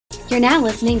You're now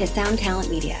listening to Sound Talent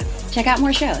Media. Check out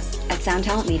more shows at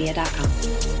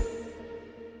soundtalentmedia.com.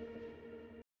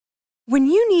 When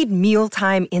you need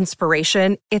mealtime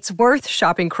inspiration, it's worth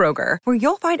shopping Kroger, where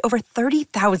you'll find over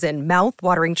 30,000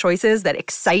 mouth-watering choices that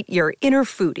excite your inner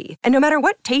foodie. And no matter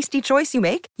what tasty choice you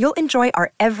make, you'll enjoy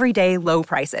our everyday low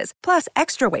prices, plus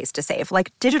extra ways to save,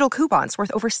 like digital coupons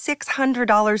worth over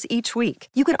 $600 each week.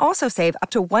 You can also save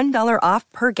up to $1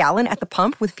 off per gallon at the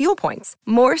pump with fuel points.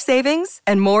 More savings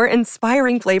and more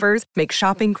inspiring flavors make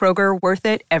shopping Kroger worth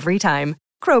it every time.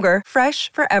 Kroger,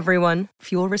 fresh for everyone.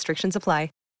 Fuel restrictions apply.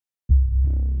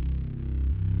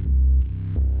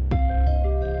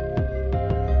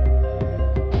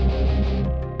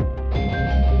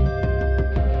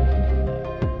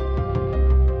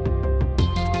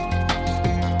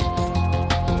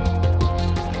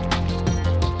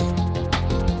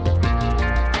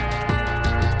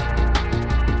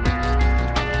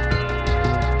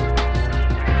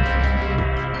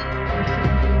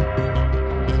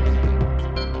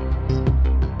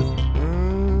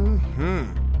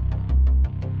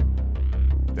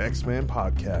 X-Men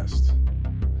podcast.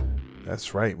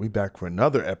 That's right. We back for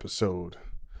another episode.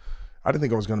 I didn't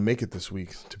think I was going to make it this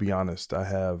week, to be honest. I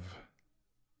have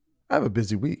a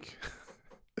busy week.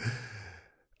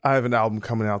 I have an album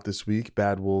coming out this week.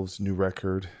 Bad Wolves' new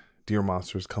record, Dear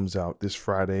Monsters, comes out this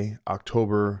Friday,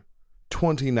 October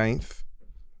 29th.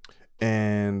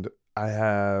 And I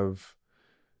have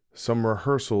some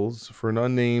rehearsals for an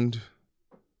unnamed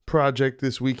project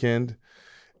this weekend.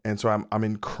 And so I'm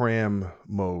in cram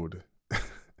mode.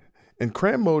 And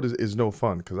cram mode is no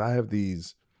fun because I have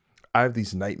these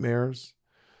nightmares.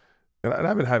 And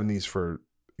I've been having these for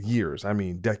years, I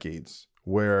mean decades,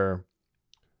 where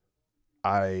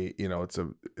it's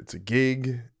a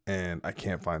gig and I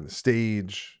can't find the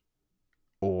stage,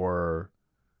 or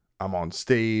I'm on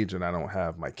stage and I don't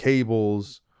have my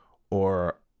cables,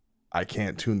 or I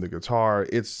can't tune the guitar.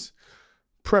 It's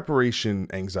preparation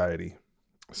anxiety.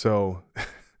 So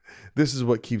this is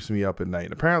what keeps me up at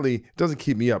night. Apparently, it doesn't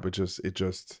keep me up. It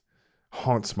just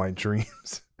haunts my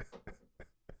dreams.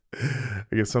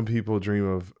 I guess some people dream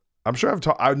of. I'm sure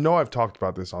I know I've talked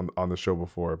about this on the show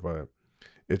before, but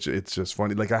it's just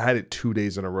funny. Like I had it 2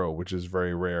 days in a row, which is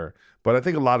very rare. But I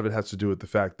think a lot of it has to do with the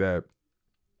fact that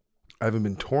I haven't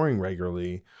been touring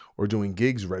regularly or doing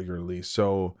gigs regularly,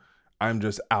 so I'm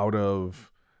just out of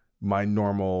my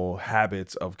normal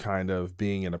habits of kind of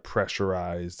being in a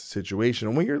pressurized situation.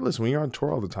 And when you're on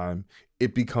tour all the time,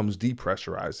 it becomes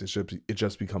depressurized. It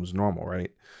just becomes normal,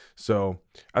 right? So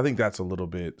I think that's a little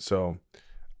bit. So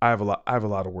I have a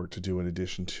lot of work to do in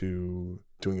addition to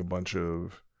doing a bunch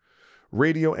of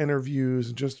radio interviews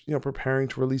and just, preparing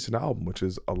to release an album, which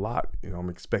is a lot.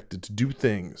 I'm expected to do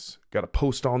things, got to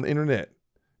post on the internet,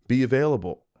 be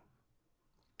available,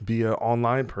 be an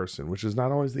online person, which is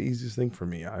not always the easiest thing for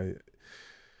me.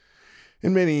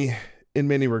 In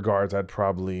many regards, I'd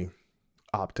probably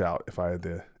opt out if I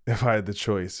had the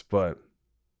choice, but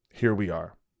here we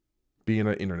are, being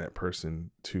an internet person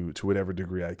to whatever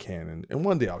degree I can. And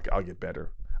one day I'll get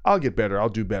better. I'll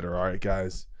do better. All right,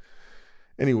 guys.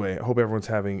 Anyway, I hope everyone's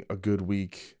having a good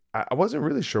week. I wasn't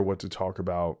really sure what to talk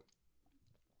about,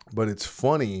 but it's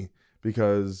funny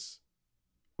because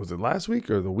was it last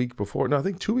week or the week before? No, I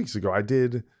think 2 weeks ago I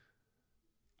did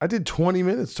 20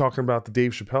 minutes talking about the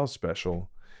Dave Chappelle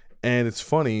special. And it's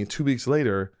funny, 2 weeks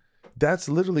later, that's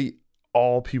literally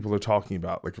all people are talking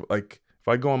about. Like if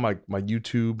I go on my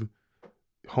YouTube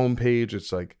homepage,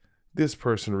 it's like this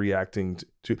person reacting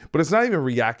to, but it's not even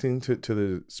reacting to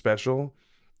the special.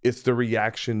 It's the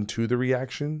reaction to the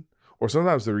reaction, or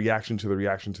sometimes the reaction to the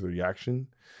reaction to the reaction.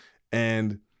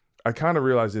 And I kind of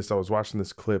realized this. I was watching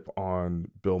this clip on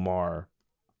Bill Maher,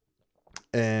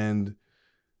 and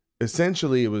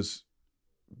essentially it was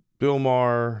Bill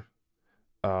Maher,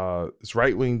 this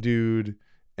right-wing dude,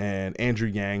 and Andrew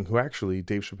Yang, who actually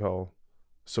Dave Chappelle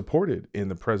supported in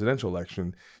the presidential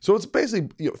election. So it's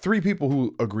basically three people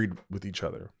who agreed with each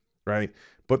other, right?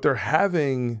 But they're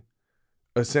having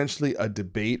essentially a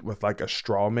debate with like a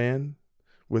straw man,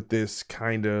 with this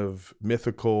kind of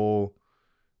mythical,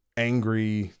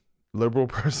 angry liberal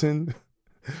person.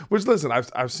 Which, listen,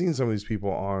 I've seen some of these people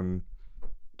on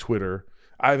Twitter.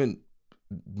 I haven't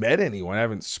met anyone. I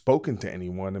haven't spoken to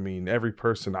anyone. I mean, every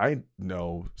person I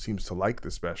know seems to like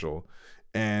the special.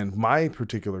 And my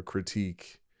particular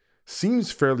critique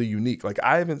seems fairly unique. Like,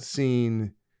 I haven't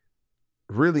seen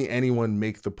really anyone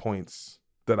make the points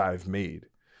that I've made.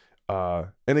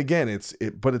 And again,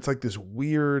 but it's like this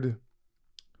weird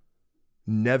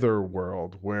nether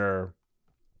world where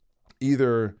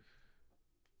either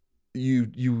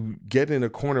you get in a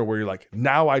corner where you're like,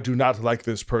 now I do not like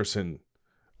this person.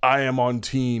 I am on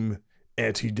team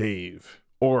anti-Dave,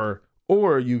 or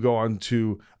you go on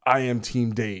to I am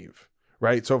team Dave,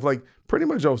 right? So if like pretty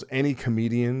much almost any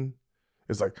comedian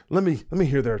is like, let me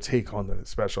hear their take on the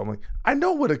special. I'm like, I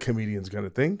know what a comedian's gonna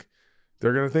think.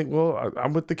 They're gonna think, well,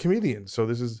 I'm with the comedian, so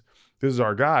this is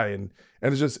our guy, and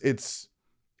it's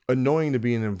annoying to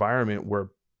be in an environment where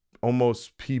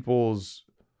almost people's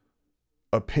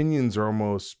opinions are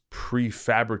almost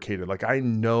prefabricated. Like I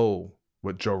know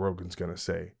what Joe Rogan's gonna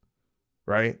say,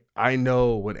 right? I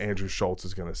know what Andrew Schultz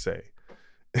is gonna say.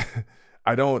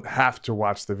 I don't have to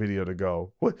watch the video to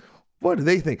go, what do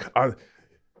they think?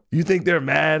 You think they're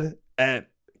mad at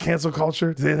cancel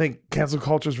culture? Do they think cancel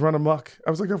culture's run amok?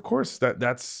 I was like, of course,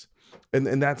 that's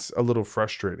that's a little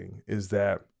frustrating, is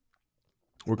that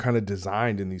we're kind of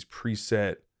designed in these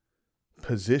preset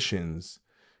positions,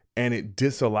 and it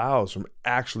disallows from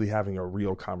actually having a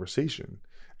real conversation.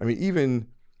 I mean, even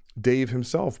Dave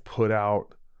himself put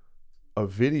out a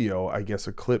video, I guess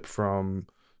a clip from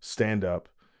stand up,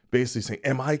 basically saying,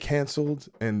 am I canceled?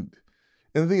 And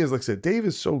the thing is, like I said, Dave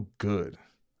is so good.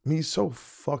 I mean, he's so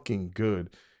fucking good.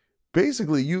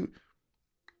 Basically,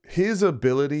 his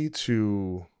ability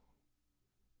to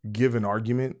give an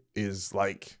argument is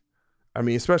like, I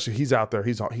mean, especially he's out there,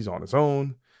 he's on his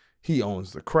own. He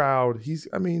owns the crowd. It's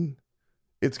going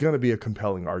to be a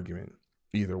compelling argument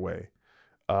either way.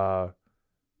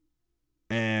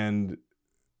 And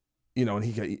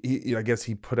he I guess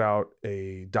he put out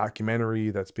a documentary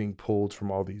that's being pulled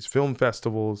from all these film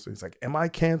festivals. He's like, am I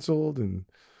canceled? And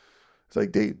it's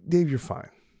like, Dave, you're fine.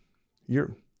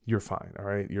 You're fine. All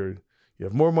right. You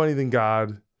have more money than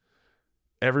God.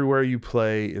 Everywhere you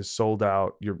play is sold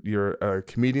out. You're a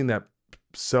comedian that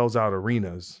sells out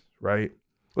arenas, right?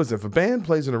 Listen, if a band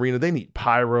plays an arena, they need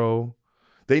pyro.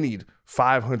 They need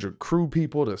 500 crew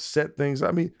people to set things.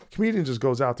 I mean, comedian just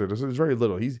goes out there. There's very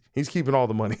little. He's keeping all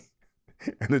the money,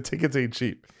 and the tickets ain't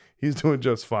cheap. He's doing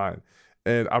just fine.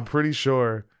 And I'm pretty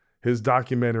sure his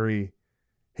documentary,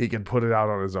 he can put it out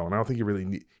on his own. I don't think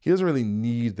he doesn't really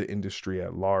need the industry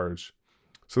at large.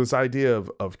 So this idea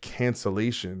of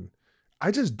cancellation,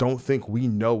 I just don't think we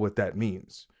know what that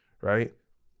means, right?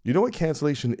 You know what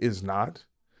cancellation is not?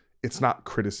 It's not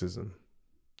criticism,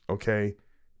 okay?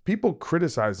 People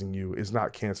criticizing you is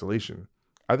not cancellation.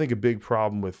 I think a big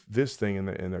problem with this thing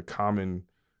and a common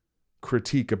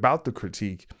critique about the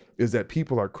critique is that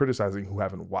people are criticizing who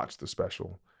haven't watched the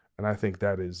special. And I think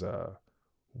that is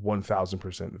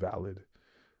 1000% valid.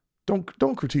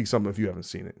 Don't critique something if you haven't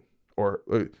seen it, or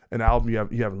an album you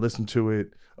haven't listened to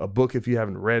it, a book if you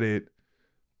haven't read it.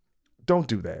 Don't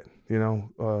do that,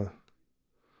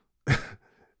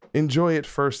 enjoy it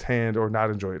firsthand or not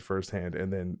enjoy it firsthand,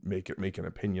 and then make an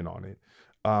opinion on it.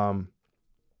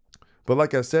 But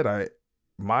like I said,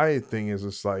 my thing is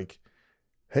just like,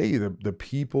 hey, the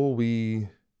people we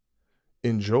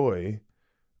enjoy,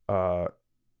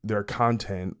 their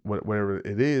content, whatever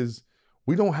it is,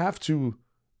 they don't have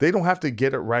to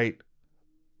get it right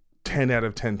 10 out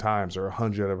of 10 times or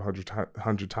 100 out of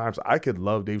 100 times. I could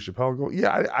love Dave Chappelle and go,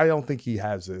 yeah, I don't think he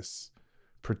has this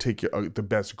particular the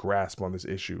best grasp on this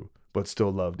issue, but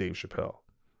still love Dave Chappelle,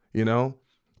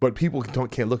 but people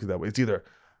can't look at it that way. It's either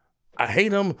I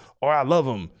hate him or I love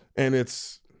him, and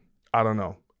I don't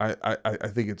know. I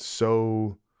think it's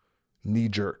so knee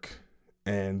jerk,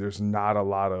 and there's not a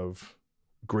lot of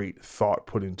great thought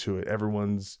put into it.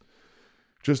 Everyone's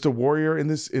just a warrior in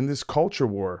this culture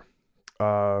war,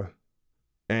 and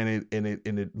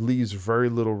it leaves very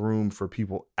little room for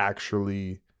people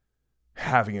actually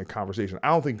having a conversation. I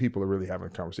don't think people are really having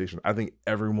a conversation. I think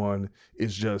everyone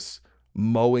is just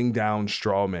mowing down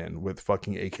straw men with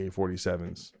fucking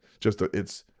AK-47s.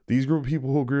 It's these group of people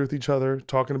who agree with each other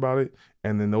talking about it,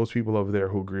 and then those people over there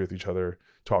who agree with each other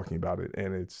talking about it.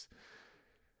 And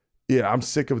I'm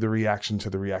sick of the reaction to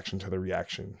the reaction to the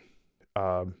reaction.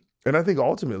 And I think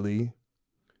ultimately,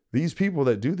 these people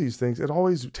that do these things, it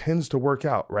always tends to work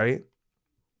out, right?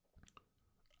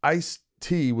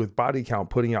 Ice-T with Body Count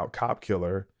putting out Cop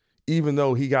Killer, even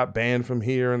though he got banned from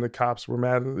here and the cops were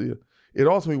mad, it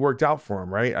ultimately worked out for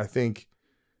him, right? I think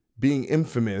being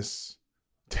infamous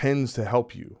tends to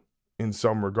help you in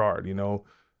some regard,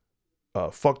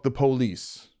 fuck the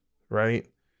police, right?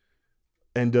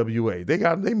 NWA,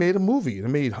 they made a movie, they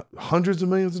made hundreds of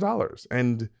millions of dollars,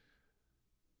 and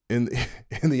in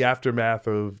the aftermath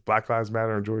of Black Lives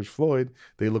Matter and George Floyd,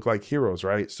 they look like heroes,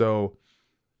 right? So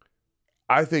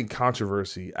I think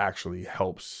controversy actually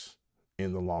helps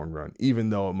in the long run, even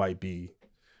though it might be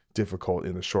difficult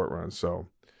in the short run. So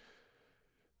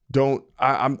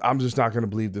I'm just not going to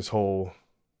believe this whole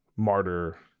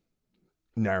martyr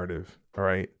narrative. All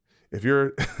right. if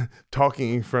you're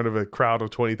talking in front of a crowd of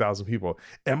 20,000 people,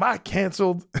 am I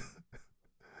canceled?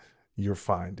 You're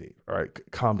fine, Dave. All right.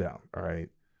 Calm down. All right.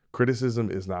 Criticism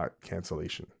is not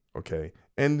cancellation. Okay.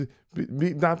 And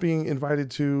not being uninvited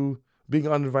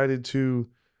to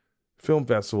film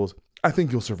festivals, I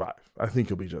think you'll survive. I think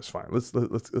you'll be just fine. Let's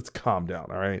calm down.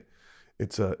 All right.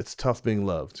 It's tough being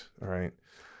loved. All right.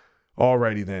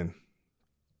 Alrighty then.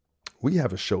 We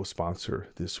have a show sponsor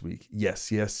this week.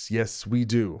 Yes, we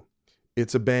do.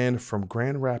 It's a band from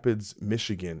Grand Rapids,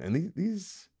 Michigan, and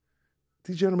these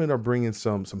gentlemen are bringing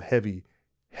some heavy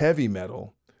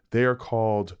metal. They are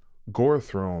called Gore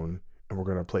Throne, and we're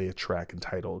gonna play a track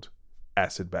entitled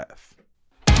Acid Bath.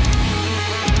 So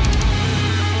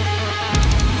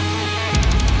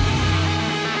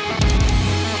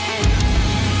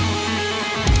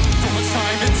much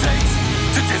time it takes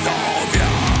to dissolve you.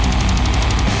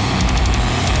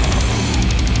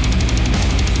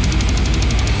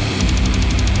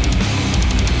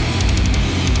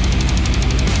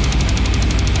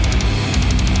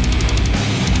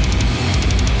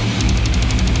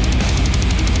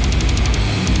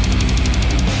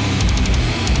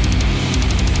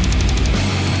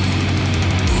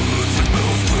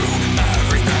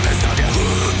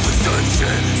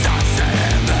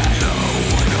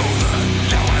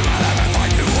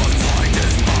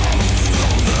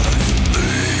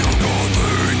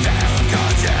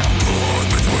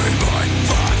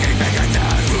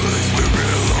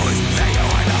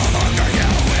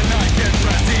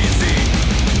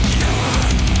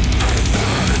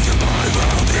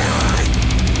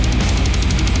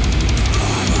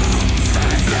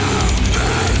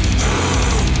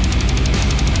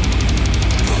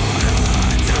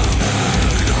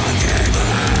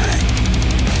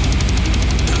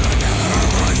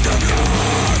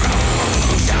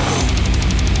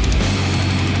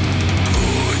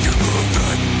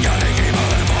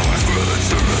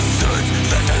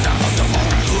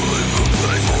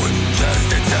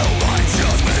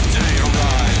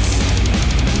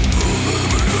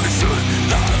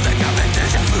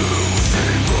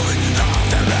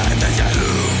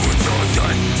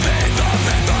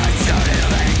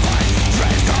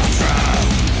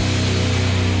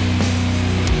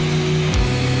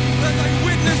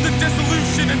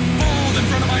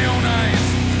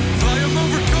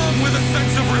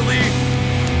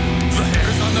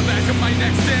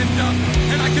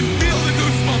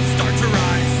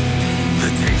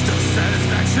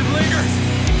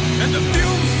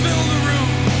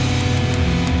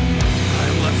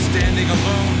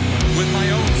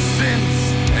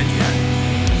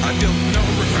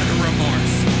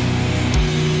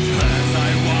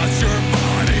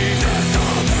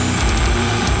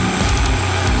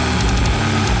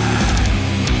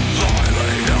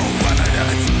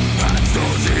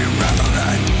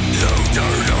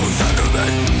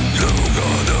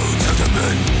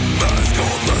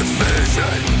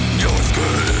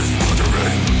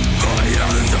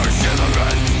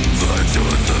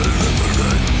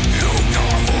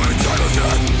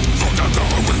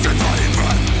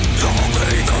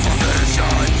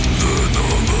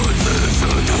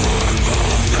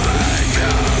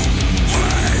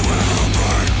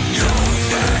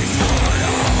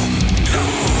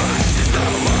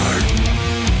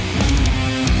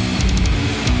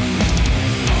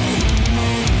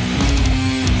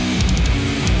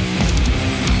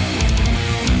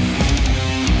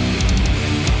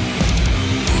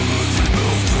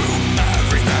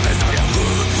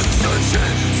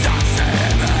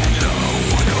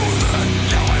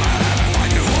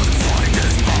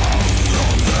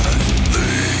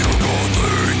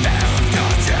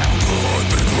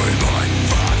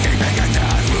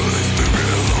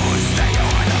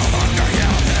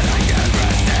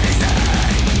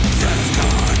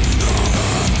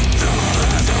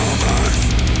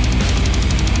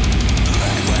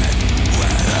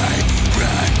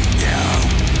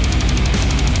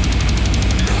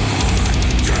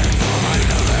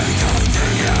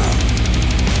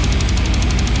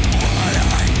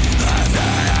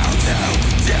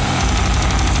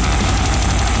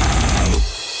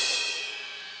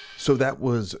 So that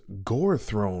was Gore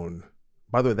Throne.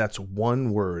 By the way, that's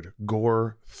one word,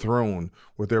 Gore Throne,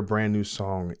 with their brand new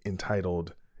song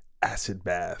entitled Acid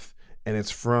Bath. And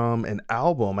it's from an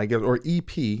album, I guess, or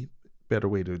EP, better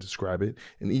way to describe it,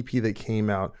 an EP that came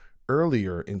out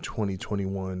earlier in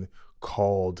 2021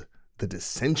 called The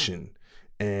Dissension.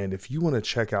 And if you want to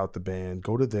check out the band,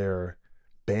 go to their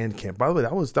Bandcamp. By the way,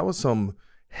 that was some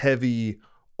heavy,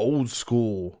 old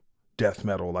school death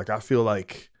metal. Like, I feel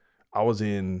like I was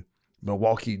in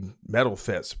Milwaukee Metal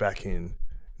Fest back in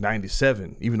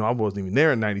 97, even though I wasn't even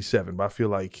there in 97, but I feel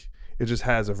like it just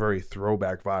has a very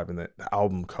throwback vibe, and that the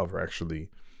album cover actually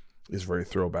is very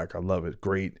throwback. I love it.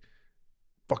 Great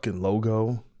fucking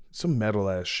logo. Some metal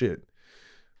ass shit.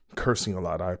 Cursing a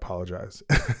lot, I apologize.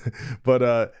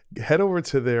 But head over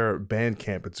to their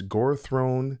Bandcamp. It's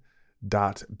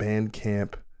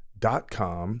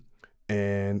gorethrone.bandcamp.com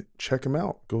and check them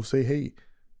out. Go say, hey,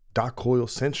 Doc Coyle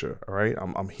sent you. All right,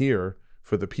 I'm here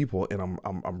for the people, and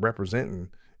I'm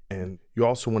representing. And you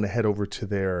also want to head over to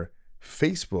their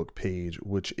Facebook page,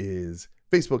 which is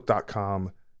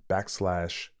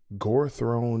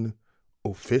facebook.com/Gorethrone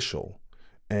official.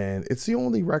 And it's the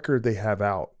only record they have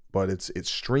out, but it's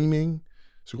streaming.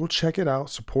 So go check it out,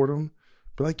 support them.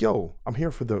 Be like, yo, I'm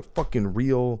here for the fucking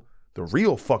real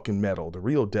fucking metal, the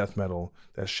real death metal,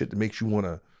 that shit that makes you want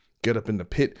to get up in the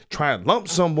pit, try and lump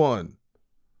someone,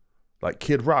 like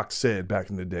Kid Rock said back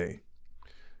in the day.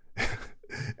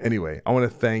 Anyway, I want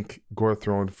to thank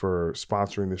Gorethrone for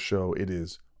sponsoring the show. It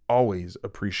is always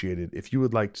appreciated. If you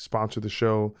would like to sponsor the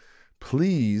show,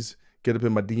 please get up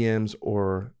in my DMs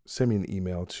or send me an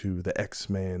email to the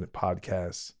X-Man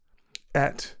podcast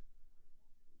at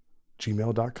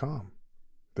gmail.com.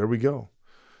 There we go.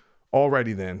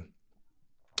 Alrighty then.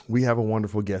 We have a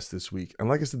wonderful guest this week. And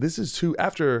like I said, this is too,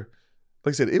 after,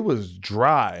 like I said, it was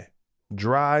dry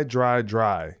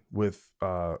with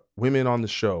women on the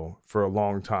show for a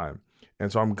long time. And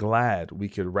so I'm glad we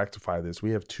could rectify this.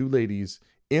 We have two ladies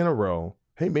in a row.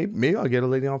 Hey, maybe I'll get a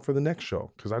lady on for the next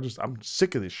show, because I'm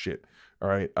sick of this shit. All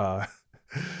right.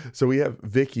 So we have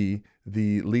Vicky,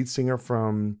 the lead singer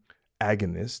from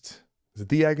Agonist. Is it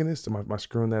The Agonist? Am I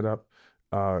screwing that up?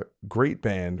 Great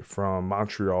band from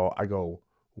Montreal. I go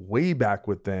way back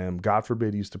with them. God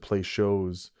forbid, used to play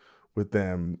shows with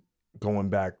them going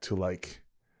back to like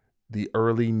the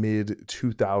early mid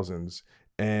 2000s.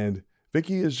 And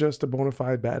Vicky is just a bona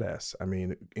fide badass. I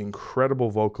mean, incredible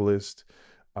vocalist.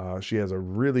 She has a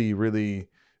really, really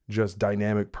just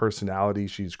dynamic personality.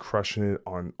 She's crushing it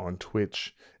on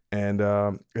Twitch, and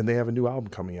they have a new album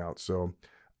coming out. So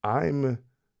I'm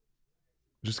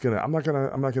not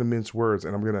gonna mince words,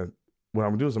 and what I'm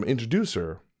gonna do is I'm gonna introduce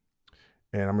her,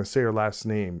 and I'm gonna say her last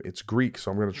name. It's Greek, so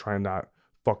I'm gonna try and not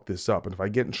fuck this up. And if I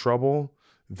get in trouble,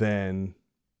 then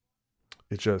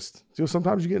it just,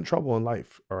 sometimes you get in trouble in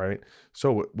life. All right.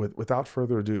 So without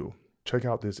further ado, check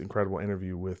out this incredible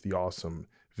interview with the awesome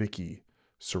Vicky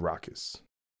Psarakis.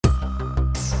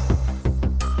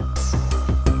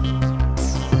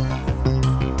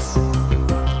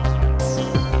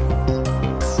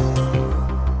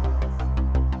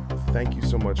 Thank you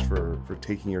so much for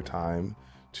taking your time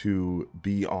to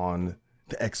be on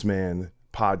the X-Man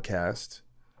podcast.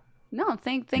 No,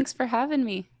 thanks for having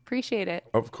me. Appreciate it.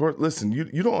 Of course. Listen,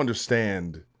 you don't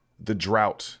understand the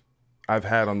drought I've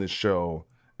had on this show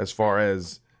as far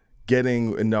as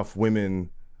getting enough women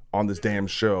on this damn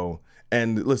show.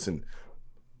 And listen,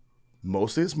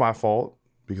 mostly it's my fault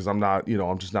because I'm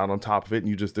just not on top of it.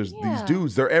 And there's these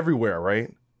dudes, they're everywhere,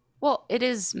 right? Well, it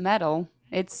is metal.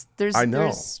 It's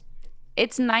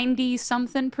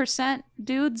 90-something%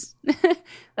 dudes.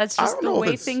 That's just the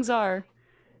way things are.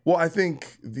 Well, I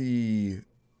think at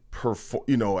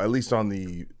least on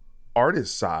the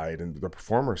artist side and the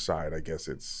performer side, I guess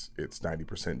it's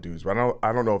 90% dudes. But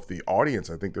I don't know if the audience.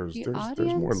 I think there's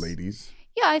more ladies.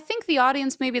 Yeah, I think the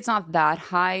audience, maybe it's not that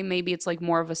high. Maybe it's like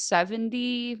more of a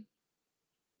 70.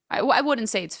 I wouldn't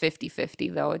say it's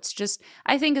 50-50 though.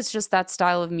 I think it's just that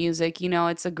style of music.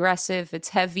 It's aggressive, it's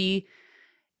heavy.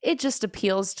 It just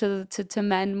appeals to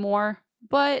men more.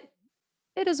 But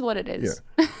it is what it is.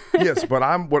 Yeah. Yes, but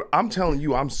I'm telling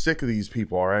you, I'm sick of these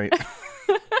people, all right?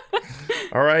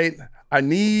 All right? I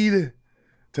need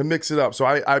to mix it up. So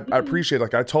I appreciate,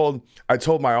 like I told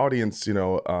my audience,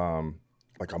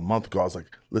 like a month ago, I was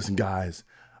like, listen, guys,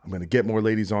 I'm going to get more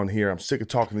ladies on here. I'm sick of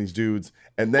talking to these dudes.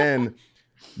 And then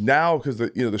now, because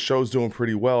the show's doing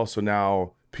pretty well, so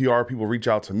now PR people reach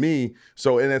out to me.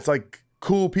 So, and it's like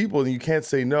cool people, and you can't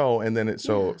say no. And then this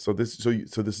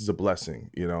is a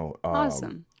blessing,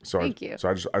 Awesome. Thank you. So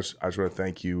I just want to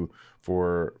thank you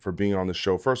for being on the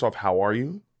show. First off, how are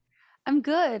you? I'm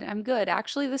good.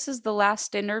 Actually, this is the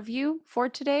last interview for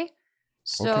today.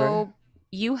 So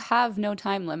you have no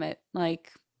time limit.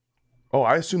 Like, oh,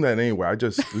 I assume that anyway.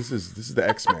 this is the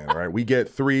X-Man, right? We get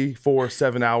 3, 4,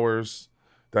 7 hours.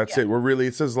 That's it.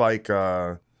 It says like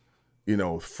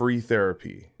free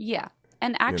therapy. Yeah.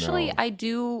 And actually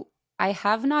I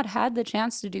have not had the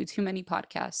chance to do too many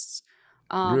podcasts.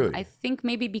 Really? I think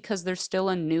maybe because they're still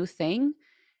a new thing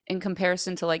in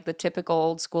comparison to like the typical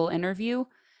old school interview.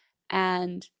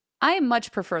 And I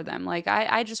much prefer them. Like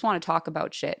I just want to talk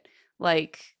about shit.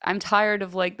 Like, I'm tired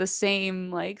of like the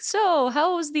same, like, so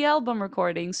how was the album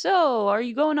recording? So are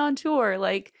you going on tour?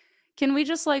 Like, can we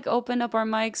just like open up our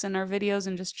mics and our videos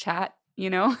and just chat, you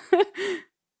know?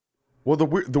 Well, the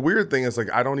weird thing is,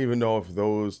 like, I don't even know if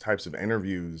those types of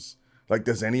interviews, like,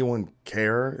 does anyone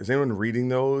care? Is anyone reading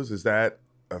those? Is that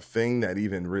a thing that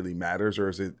even really matters, or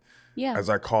is it, Yeah. it's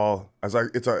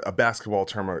a basketball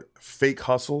term, a fake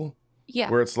hustle,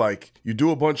 Yeah. where it's like you do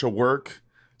a bunch of work,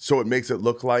 so it makes it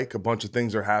look like a bunch of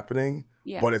things are happening,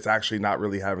 Yeah. but it's actually not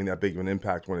really having that big of an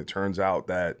impact when it turns out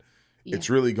that Yeah. it's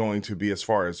really going to be, as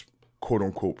far as quote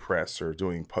unquote press or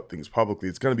doing things publicly,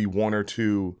 it's going to be one or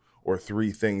two or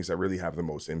three things that really have the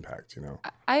most impact, you know?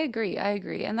 I agree. I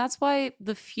agree. And that's why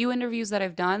the few interviews that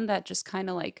I've done that just kind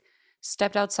of like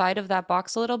stepped outside of that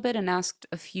box a little bit and asked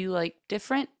a few like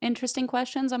different interesting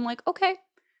questions, I'm like, okay,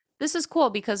 this is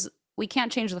cool because we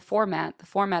can't change the format. The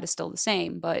format is still the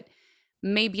same, but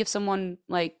maybe if someone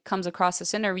like comes across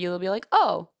this interview, they'll be like,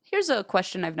 "Oh, here's a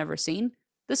question I've never seen.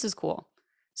 This is cool."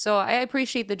 So I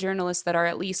appreciate the journalists that are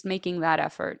at least making that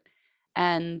effort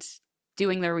and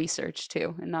doing their research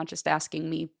too, and not just asking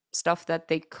me stuff that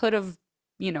they could have,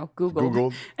 Googled.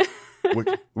 Googled,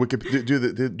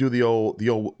 do the old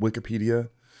Wikipedia.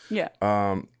 Yeah.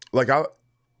 Like I'm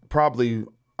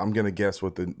gonna guess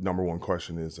what the number one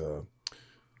question is.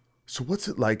 So what's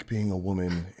it like being a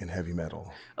woman in heavy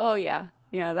metal? Oh yeah.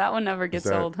 Yeah, that one never gets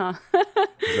old, huh?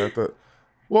 Is that the?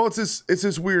 Well, it's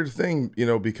this weird thing,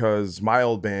 because my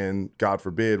old band, God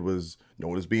forbid, was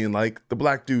known as being like the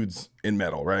black dudes in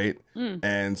metal, right?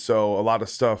 And so a lot of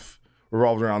stuff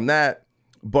revolved around that.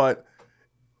 But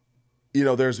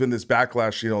there's been this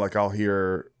backlash. Like I'll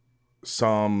hear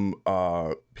some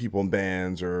people in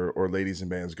bands or ladies in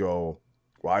bands go,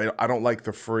 "Well, I don't like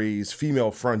the phrase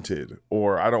female fronted,"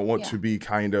 or "I don't want to be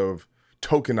kind of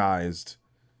tokenized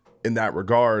in that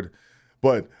regard."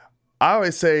 But I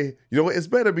always say, it's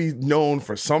better be known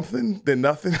for something than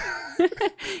nothing.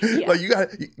 Like you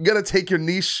gotta take your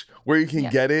niche where you can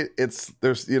get it. It's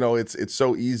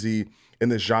so easy in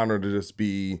this genre to just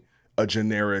be a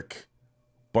generic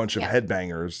bunch of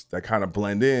headbangers that kind of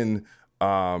blend in.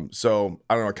 So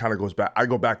I don't know, it kind of goes back. I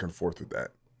go back and forth with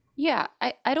that. Yeah,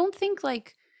 I don't think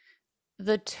like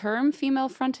the term female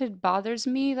fronted bothers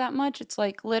me that much. It's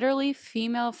like literally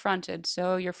female fronted.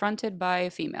 So you're fronted by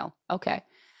a female. Okay.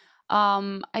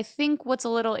 I think what's a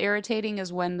little irritating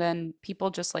is when then people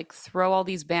just like throw all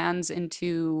these bands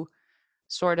into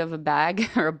sort of a bag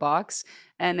or a box,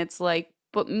 and it's like,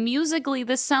 but musically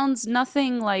this sounds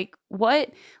nothing like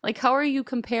what? Like, how are you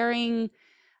comparing,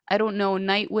 I don't know,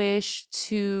 Nightwish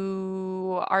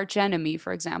to Arch Enemy,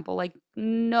 for example? Like,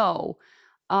 no.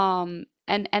 And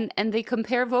they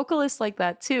compare vocalists like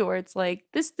that too, where it's like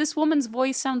this woman's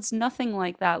voice sounds nothing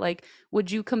like that. Like, would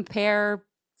you compare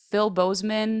Phil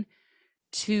Bozeman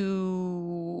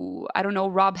to, I don't know,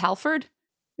 Rob Halford?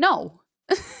 No,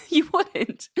 you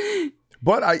wouldn't.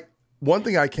 But one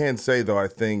thing I can say though, I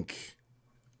think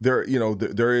there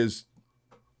is.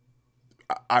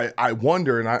 I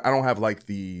wonder, and I don't have like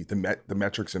the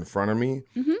metrics in front of me,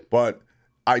 but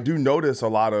I do notice a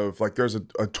lot of, like, there's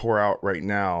a tour out right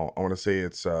now. I want to say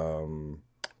it's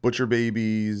Butcher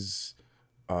Babies.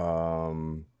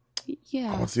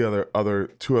 What's the other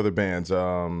two other bands?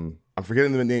 I'm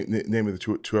forgetting the name of the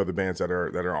two other bands that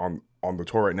are on the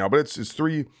tour right now. But it's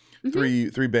three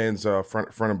bands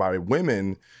fronted by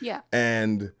women. Yeah.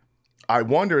 And I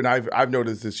wonder, and I've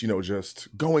noticed this,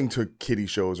 just going to kiddie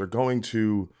shows or going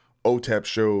to OTEP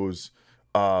shows,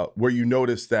 where you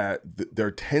notice that there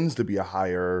tends to be a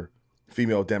higher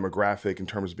female demographic in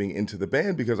terms of being into the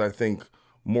band, because I think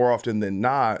more often than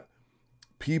not,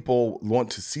 people want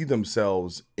to see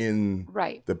themselves in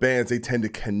the bands. They tend to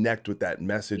connect with that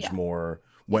message more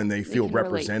when they feel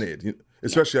represented,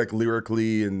 especially like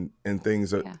lyrically and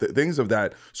things things of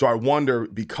that. So I wonder,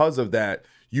 because of that,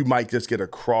 you might just get a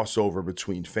crossover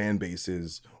between fan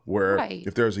bases where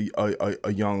if there's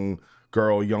a young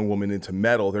girl, young woman into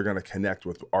metal, they're going to connect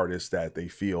with artists that they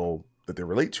feel that they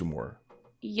relate to more.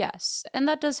 Yes, and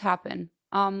that does happen.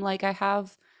 Like I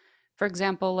have, for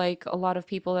example, like a lot of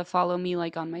people that follow me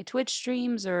like on my Twitch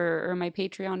streams or my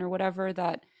Patreon or whatever,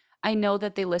 that I know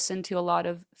that they listen to a lot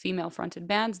of female fronted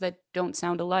bands that don't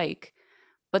sound alike,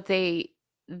 but they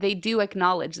do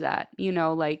acknowledge that,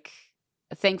 like,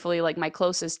 thankfully, like my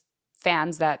closest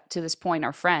fans that to this point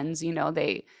are friends,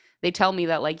 they tell me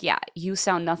that, like, yeah, you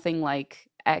sound nothing like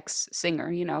X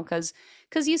singer,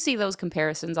 because you see those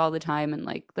comparisons all the time in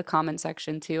like the comment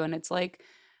section too, and it's like,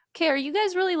 okay, are you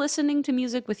guys really listening to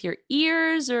music with your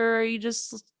ears, or are you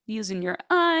just using your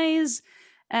eyes?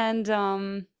 And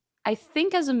I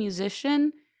think as a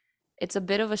musician, it's a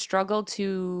bit of a struggle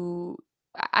to.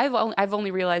 I've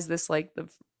only realized this like the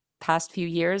past few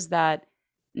years that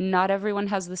not everyone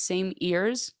has the same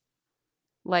ears.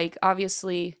 Like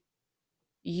obviously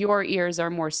your ears are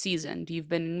more seasoned. You've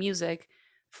been in music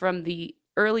from the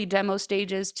early demo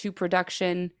stages to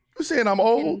production. You saying I'm You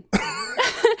old?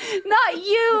 Not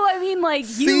you. I mean, like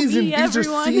you, Seasoned. me, These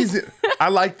everyone. are seasoned. I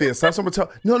like this. That's what I'm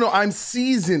gonna tell. No, I'm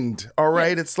seasoned. All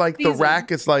right. It's like seasoned. the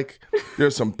rack. It's like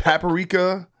there's some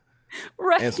paprika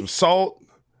Right. and some salt.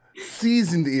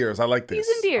 Seasoned ears. I like this.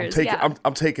 Seasoned ears.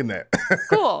 I'm taking that.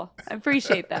 Cool. I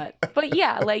appreciate that. But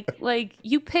yeah, like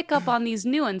you pick up on these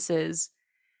nuances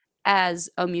as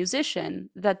a musician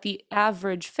that the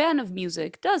average fan of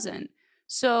music doesn't.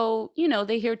 So, you know,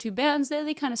 they hear two bands,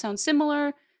 they kind of sound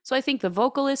similar. So I think the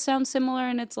vocalists sound similar,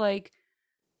 and it's like,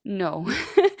 no,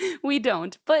 we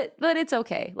don't. But it's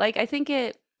okay. Like I think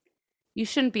you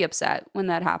shouldn't be upset when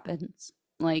that happens.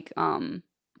 Like,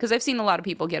 because I've seen a lot of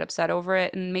people get upset over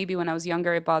it, and maybe when I was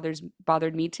younger it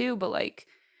bothered me too, but like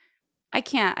I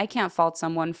can't fault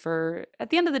someone for, at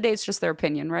the end of the day it's just their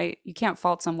opinion, right? You can't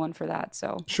fault someone for that.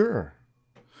 So Sure.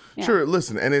 yeah. Sure.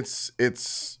 Listen, and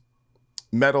it's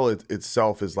metal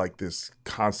itself is like this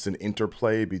constant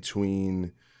interplay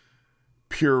between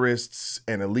purists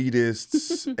and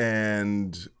elitists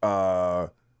and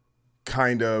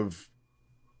kind of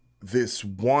this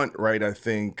want, right? I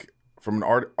think from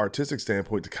an artistic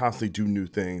standpoint to constantly do new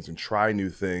things and try new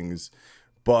things.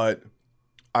 But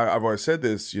I've always said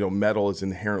this, you know, metal is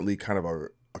inherently kind of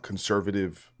a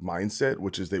conservative mindset,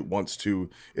 which is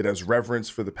it has reverence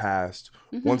for the past,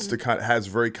 wants to has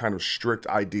very kind of strict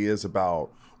ideas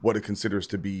about what it considers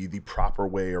to be the proper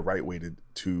way or right way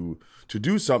to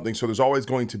do something. So there's always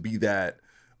going to be that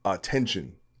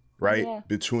tension, right?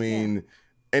 Between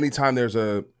anytime there's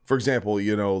for example,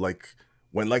 you know, like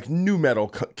when like new metal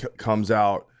comes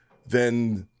out,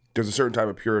 then there's a certain type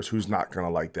of purist who's not going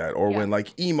to like that. Or when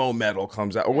like emo metal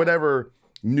comes out or whatever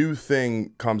new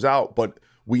thing comes out, but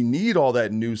we need all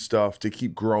that new stuff to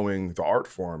keep growing the art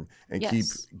form and keep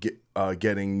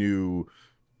getting new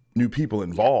people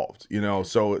involved, you know?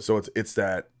 So it's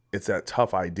that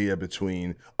tough idea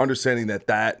between understanding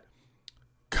that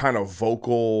kind of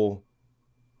vocal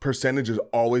percentage is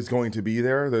always going to be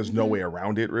there. There's no way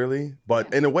around it really.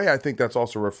 But in a way, I think that's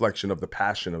also a reflection of the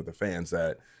passion of the fans,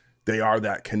 that they are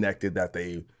that connected, that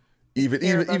they even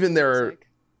they're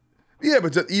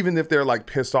but even if they're like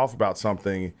pissed off about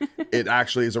something, it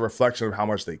actually is a reflection of how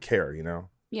much they care, you know?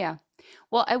 Yeah.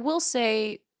 Well, I will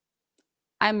say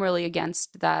I'm really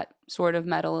against that sort of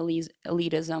metal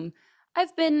elitism.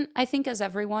 I've been, I think as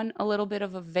everyone, a little bit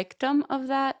of a victim of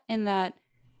that, in that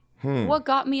what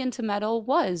got me into metal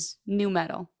was new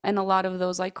metal and a lot of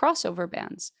those like crossover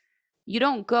bands. You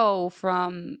don't go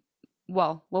from,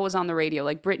 well, what was on the radio?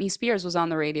 Like Britney Spears was on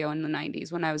the radio in the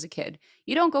 90s when I was a kid.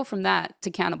 You don't go from that to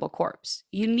Cannibal Corpse.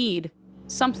 You need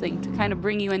something to kind of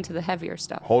bring you into the heavier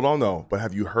stuff. Hold on though, but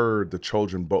have you heard the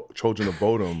Children of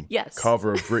Bodom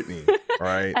cover of Britney?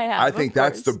 Right? I have, I think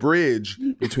that's the bridge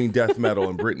between death metal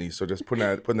and Britney. So just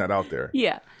putting that out there.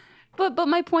 Yeah. But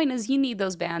my point is, you need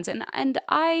those bands. And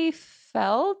I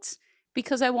felt,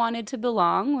 because I wanted to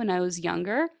belong when I was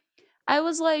younger, I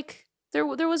was like, there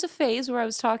was a phase where I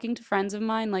was talking to friends of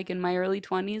mine, like in my early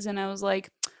 20s, and I was like,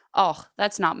 oh,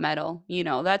 that's not metal. You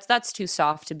know, that's too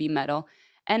soft to be metal.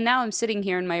 And now I'm sitting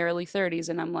here in my early 30s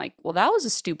and I'm like, well, that was a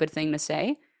stupid thing to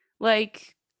say.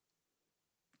 Like,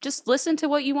 just listen to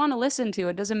what you want to listen to.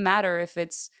 It doesn't matter if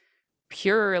it's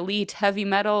pure elite heavy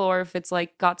metal or if it's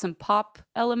like got some pop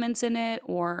elements in it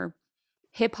or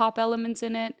hip hop elements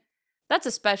in it. That's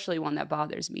especially one that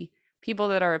bothers me. People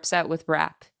that are upset with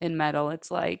rap and metal.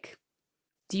 It's like,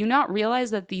 do you not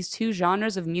realize that these two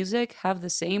genres of music have the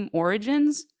same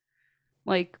origins?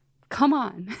 Like, come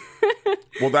on.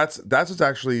 Well, that's what's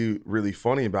actually really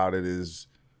funny about it, is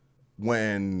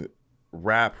when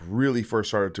rap really first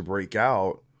started to break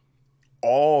out,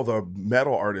 all the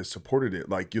metal artists supported it.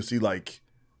 Like you'll see like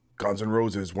Guns N'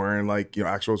 Roses wearing like, you know,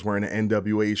 Axl Rose wearing an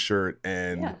NWA shirt,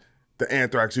 and the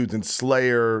Anthrax dudes, and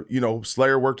Slayer, you know,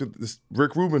 Slayer worked with this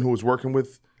Rick Rubin, who was working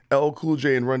with LL Cool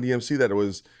J and Run DMC, that it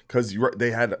was because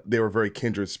they were very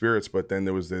kindred spirits. But then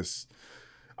there was this,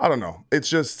 I don't know. It's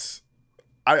just,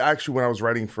 I actually, when I was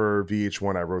writing for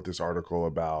VH1, I wrote this article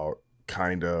about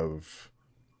kind of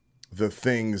the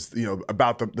things, you know,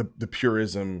 about the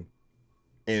purism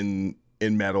in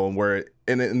metal, and where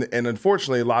and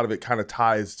unfortunately a lot of it kind of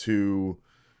ties to,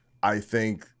 I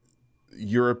think,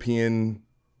 European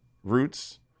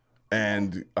roots,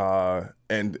 and I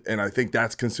think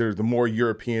that's considered, the more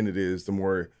European it is, the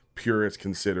more pure it's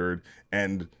considered.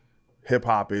 And hip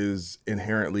hop is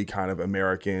inherently kind of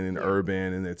American and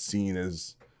urban, and it's seen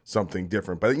as something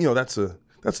different. But that's a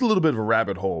little bit of a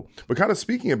rabbit hole. But kind of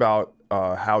speaking about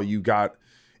how you got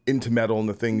into metal and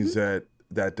the things that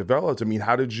developed. I mean,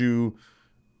 how did you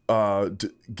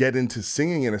get into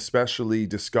singing, and especially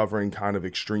discovering kind of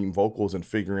extreme vocals and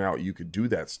figuring out you could do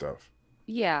that stuff?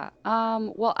 Yeah.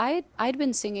 Well, I'd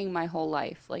been singing my whole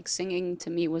life. Like singing to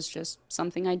me was just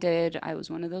something I did. I was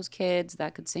one of those kids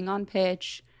that could sing on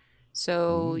pitch.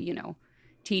 So,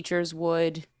 teachers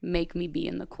would make me be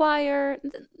in the choir.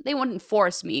 They wouldn't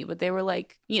force me, but they were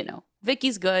like,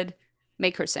 Vicky's good,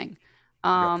 make her sing.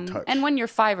 And when you're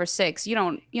 5 or 6, you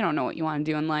don't know what you want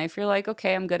to do in life. You're like,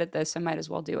 okay, I'm good at this. I might as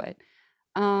well do it.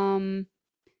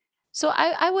 So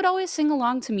I would always sing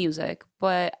along to music,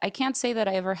 but I can't say that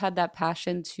I ever had that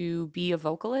passion to be a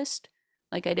vocalist.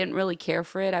 Like I didn't really care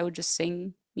for it. I would just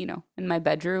sing, in my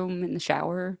bedroom, in the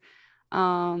shower.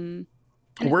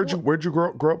 Where'd you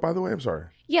grow up, by the way? I'm sorry.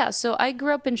 Yeah, so I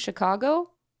grew up in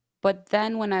Chicago, but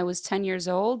then when I was 10 years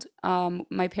old,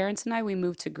 my parents and we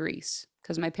moved to Greece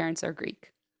because my parents are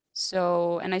Greek.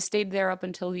 So, and I stayed there up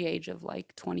until the age of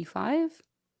like 25,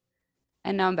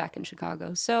 and now I'm back in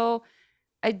Chicago. So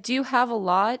I do have a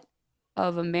lot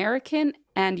of American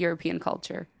and European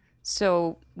culture.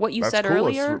 So what you said cool.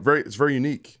 earlier, It's very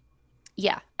unique.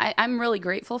 Yeah, I'm really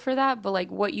grateful for that. But like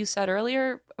what you said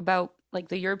earlier about like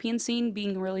the European scene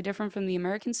being really different from the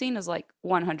American scene is like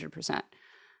 100%.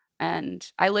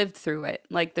 And I lived through it.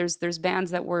 Like there's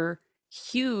bands that were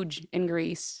huge in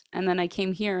Greece, and then I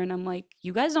came here and I'm like,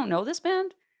 you guys don't know this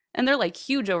band? And they're like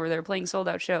huge over there playing sold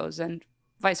out shows, and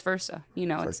vice versa.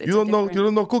 It's you don't know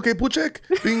Kuke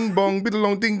Puchek? Bing bong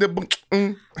bidalong ding de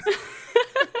bong.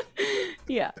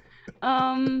 Yeah.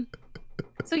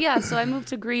 So I moved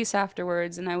to Greece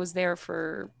afterwards, and I was there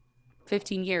for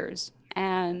 15 years.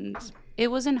 And it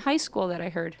was in high school that I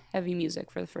heard heavy music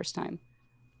for the first time.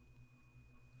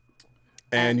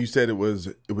 And you said it was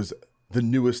the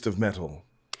newest of metal.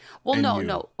 Well,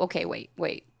 no. Okay,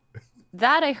 wait.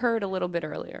 That I heard a little bit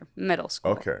earlier, middle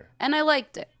school. Okay. And I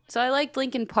liked it. So I liked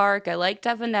Linkin Park, I liked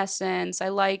Evanescence, I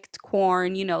liked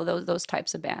Korn, those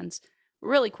types of bands.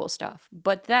 Really cool stuff.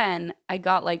 But then I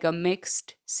got like a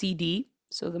mixed CD,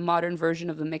 so the modern version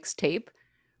of the mixed tape,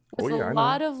 with a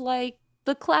lot of like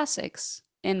the classics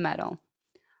in metal.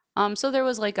 So there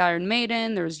was like Iron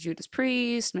Maiden, there was Judas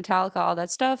Priest, Metallica, all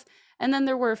that stuff. And then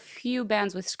there were a few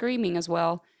bands with screaming as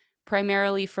well,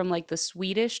 primarily from like the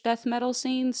Swedish death metal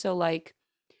scene. So like,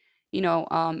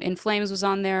 In Flames was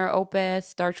on there,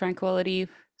 Opeth, Dark Tranquillity.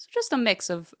 So just a mix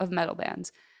of metal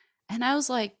bands. And I was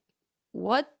like,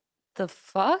 what the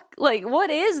fuck? Like, what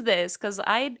is this? Because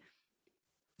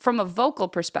from a vocal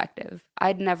perspective,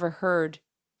 I'd never heard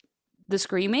the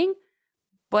screaming,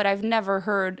 but I'd never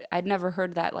heard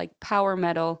that like power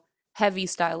metal heavy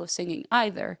style of singing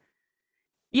either.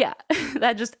 Yeah,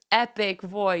 that just epic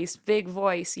voice, big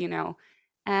voice,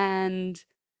 and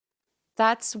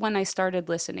that's when I started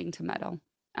listening to metal.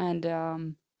 And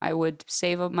I would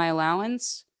save up my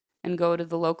allowance and go to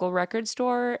the local record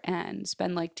store and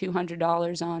spend like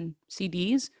 $200 on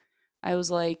CDs. I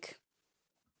was like,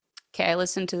 okay, I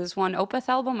listened to this one Opeth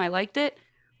album, I liked it.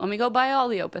 Let me go buy all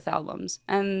the Opeth albums.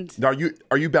 And now,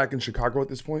 are you back in Chicago at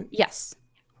this point? Yes.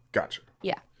 Gotcha.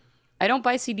 Yeah. I don't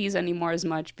buy CDs anymore as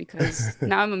much because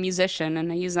now I'm a musician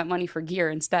and I use that money for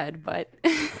gear instead. But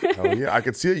oh yeah, I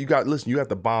could see it. You got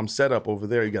the bomb setup over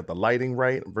there. You got the lighting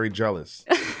right. I'm very jealous.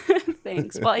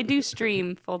 Thanks. Well, I do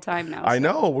stream full time now. I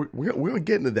know. We're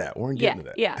getting to that. We're getting to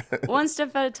that. Yeah. One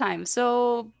step at a time.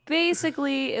 So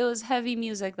basically, it was heavy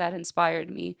music that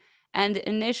inspired me. And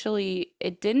initially,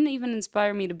 it didn't even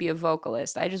inspire me to be a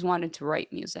vocalist. I just wanted to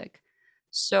write music.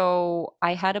 So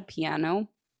I had a piano,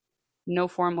 no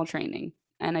formal training.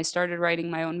 And I started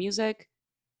writing my own music.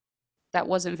 That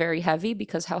wasn't very heavy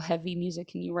because how heavy music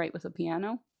can you write with a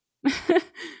piano?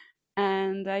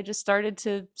 And I just started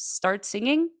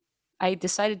singing. I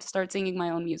decided to start singing my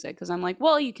own music because I'm like,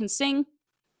 well, you can sing.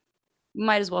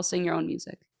 Might as well sing your own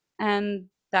music. And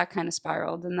that kind of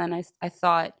spiraled. And then I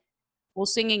thought, well,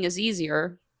 singing is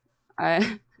easier.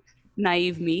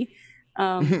 Naive me.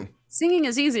 Singing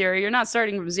is easier. You're not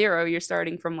starting from 0. You're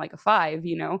starting from like a 5,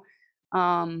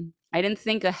 I didn't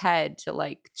think ahead to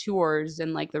like tours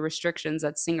and like the restrictions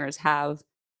that singers have,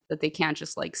 that they can't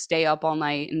just like stay up all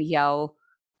night and yell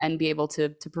and be able to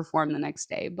perform the next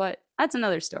day. But that's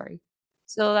another story.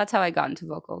 So that's how I got into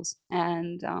vocals.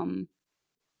 And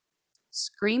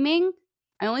screaming,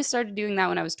 I only started doing that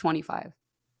when I was 25.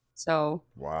 So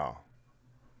wow.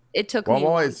 It took me a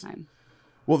long time.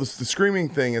 Well, the screaming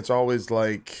thing, it's always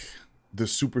like, the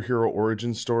superhero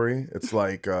origin story. It's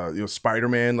like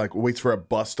Spider-Man like waits for a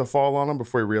bus to fall on him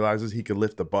before he realizes he can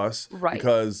lift the bus. Right.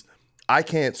 Because I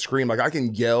can't scream. Like I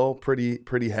can yell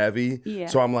pretty heavy. Yeah.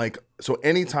 So I'm like, so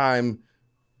anytime,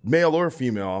 male or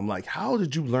female, I'm like, how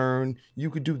did you learn you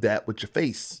could do that with your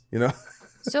face? You know?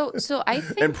 So I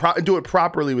think And do it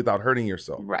properly without hurting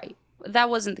yourself. right.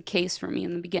 That wasn't the case for me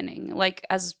in the beginning. Like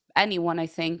as anyone, I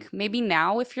think maybe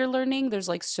now if you're learning, there's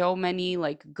like so many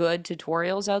like good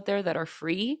tutorials out there that are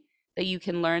free that you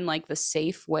can learn like the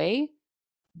safe way.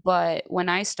 But when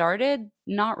I started,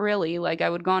 not really. Like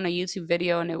I would go on a YouTube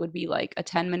video and it would be like a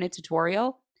 10-minute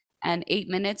tutorial, and 8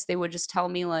 minutes they would just tell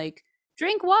me like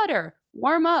drink water,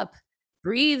 warm up,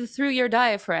 breathe through your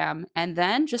diaphragm, and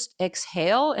then just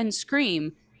exhale and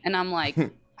scream. And I'm like,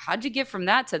 how'd you get from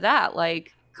that to that?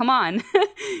 Like, come on.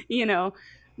 you know.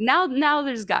 Now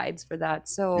there's guides for that.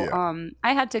 So Yeah.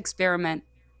 I had to experiment.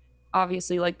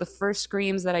 Obviously, like the first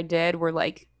screams that I did were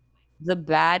like the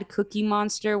bad Cookie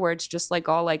Monster, where it's just like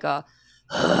all like a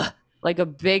like a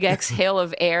big exhale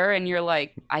of air, and you're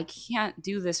like, I can't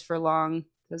do this for long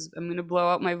because I'm gonna blow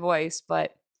out my voice.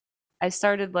 But I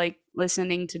started like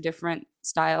listening to different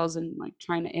styles and like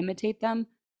trying to imitate them.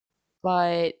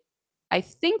 But I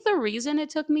think the reason it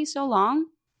took me so long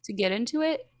to get into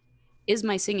it is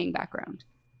my singing background,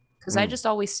 because I just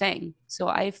always sang. So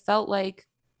I felt like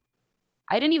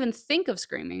I didn't even think of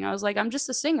screaming. I was like, I'm just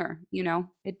a singer, you know?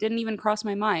 It didn't even cross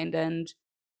my mind. And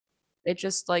it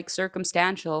just like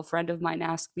circumstantial. A friend of mine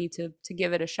asked me to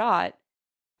give it a shot.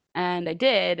 And I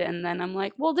did. And then I'm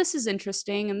like, well, this is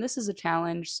interesting and this is a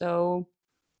challenge. So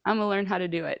I'm gonna learn how to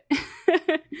do it.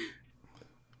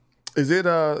 Is it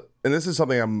and this is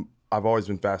something I've always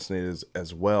been fascinated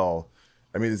as well.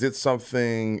 I mean, is it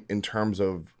something in terms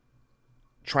of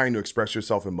trying to express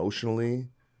yourself emotionally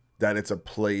that it's a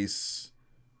place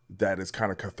that is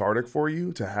kind of cathartic for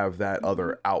you to have that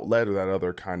other outlet or that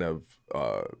other kind of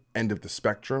end of the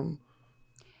spectrum?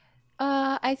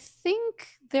 I think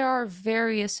there are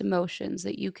various emotions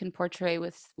that you can portray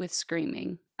with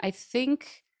screaming. I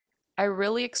think I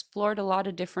really explored a lot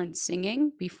of different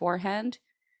singing beforehand,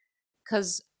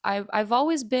 because I've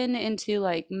always been into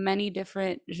like many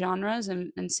different genres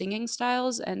and singing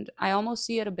styles, and I almost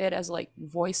see it a bit as like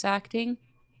voice acting,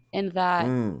 in that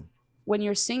Mm. when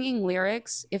you're singing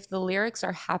lyrics, if the lyrics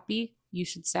are happy, you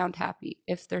should sound happy.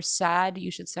 If they're sad,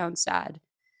 you should sound sad.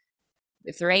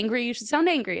 If they're angry, you should sound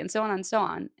angry, and so on and so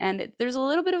on. And there's a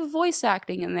little bit of voice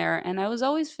acting in there, and I was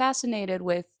always fascinated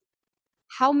with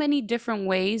how many different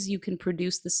ways you can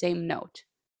produce the same note.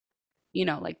 You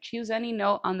know, like choose any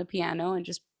note on the piano and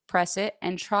just press it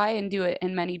and try and do it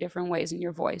in many different ways in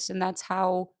your voice. And that's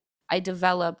how I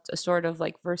developed a sort of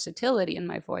like versatility in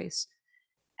my voice.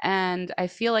 And I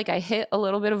feel like I hit a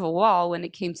little bit of a wall when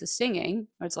it came to singing,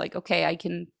 where it's like, okay, I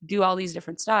can do all these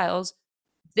different styles.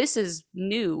 This is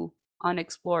new,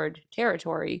 unexplored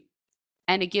territory.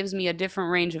 And it gives me a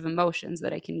different range of emotions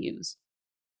that I can use.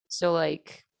 So,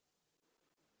 like,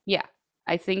 yeah,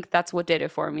 I think that's what did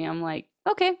it for me. I'm like,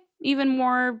 okay, even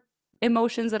more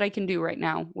emotions that I can do right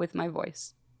now with my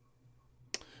voice.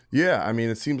 Yeah, I mean,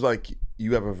 it seems like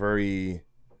you have a very,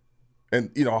 and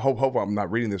I hope I'm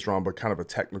not reading this wrong, but kind of a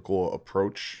technical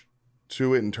approach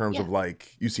to it in terms Yeah. of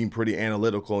like you seem pretty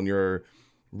analytical and you're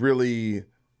really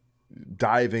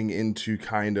diving into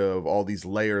kind of all these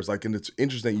layers. Like, and it's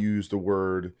interesting you use the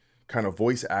word kind of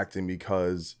voice acting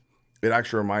because it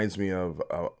actually reminds me of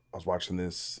I was watching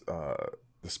this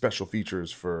the special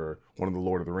features for one of the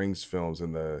Lord of the Rings films,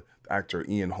 and the actor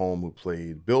Ian Holm, who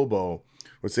played Bilbo,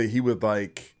 would say he would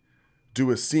like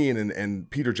do a scene and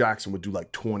Peter Jackson would do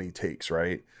like 20 takes,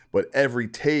 right? But every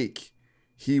take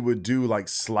he would do like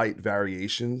slight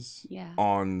variations Yeah.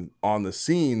 on the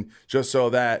scene, just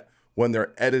so that when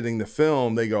they're editing the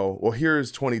film, they go, well,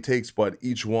 here's 20 takes, but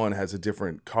each one has a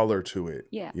different color to it.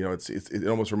 Yeah. It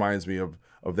almost reminds me of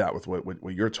that with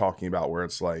what you're talking about, where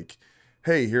it's like,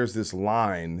 hey, here's this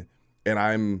line,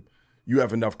 and you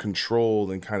have enough control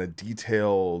and kind of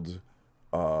detailed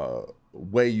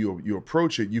way you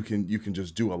approach it, you can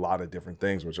just do a lot of different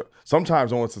things, which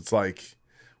sometimes almost it's like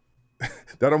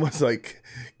that almost like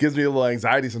gives me a little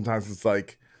anxiety. Sometimes it's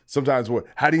like,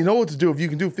 how do you know what to do if you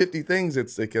can do 50 things?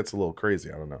 It gets a little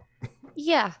crazy. I don't know.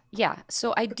 Yeah.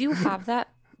 So I do have that,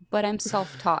 but I'm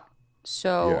self-taught.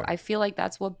 So Yeah. I feel like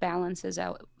that's what balances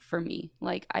out for me.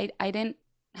 Like I didn't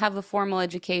have a formal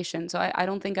education, so I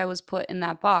don't think I was put in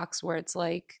that box where it's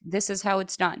like, this is how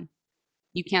it's done.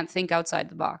 You can't think outside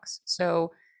the box.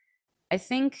 So I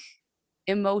think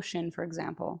emotion, for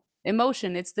example,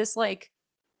 it's this like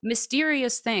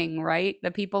mysterious thing, right?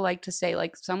 That people like to say,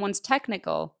 like someone's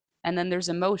technical and then there's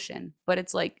emotion, but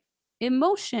it's like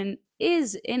emotion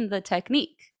is in the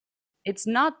technique. It's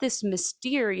not this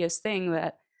mysterious thing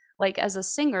that, like, as a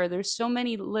singer, there's so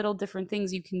many little different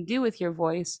things you can do with your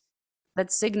voice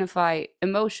that signify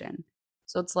emotion.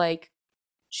 So it's like,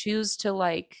 choose to,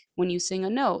 like, when you sing a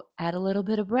note, add a little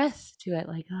bit of breath to it,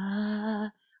 like,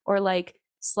 ah, or like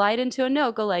slide into a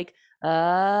note, go like,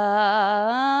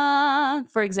 ah,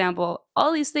 for example.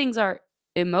 All these things are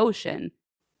emotion,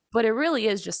 but it really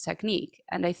is just technique.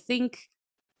 And I think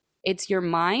it's your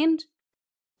mind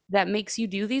that makes you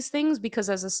do these things, because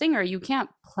as a singer, you can't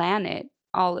plan it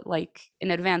all like in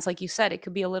advance. Like you said, it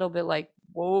could be a little bit like,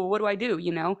 whoa, what do I do?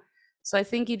 So I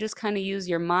think you just kind of use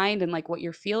your mind and like what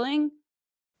you're feeling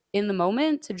in the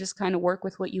moment to just kind of work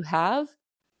with what you have,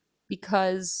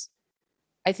 because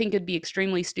I think it'd be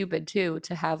extremely stupid too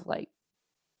to have like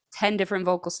 10 different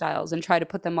vocal styles and try to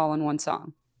put them all in one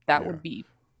song. That would be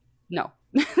no.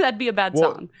 That'd be a bad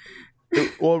song.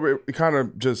 It kind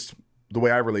of just, the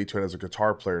way I relate to it as a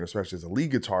guitar player, and especially as a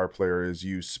lead guitar player, is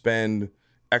you spend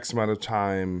X amount of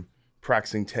time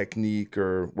practicing technique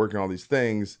or working on all these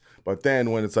things, but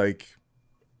then when it's like,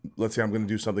 let's say I'm going to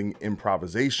do something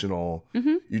improvisational,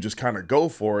 you just kind of go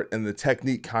for it, and the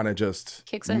technique kind of just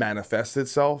manifests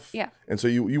itself. Yeah. And so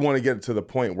you want to get to the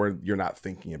point where you're not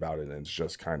thinking about it, and it's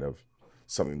just kind of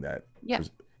something that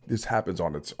this happens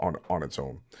on its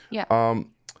own. Yeah.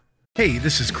 Hey,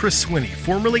 this is Chris Swinney,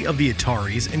 formerly of the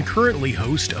Ataris and currently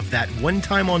host of That One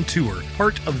Time on Tour,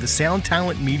 part of the Sound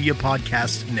Talent Media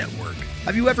Podcast Network.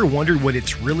 Have you ever wondered what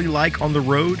it's really like on the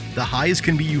road? The highs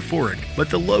can be euphoric, but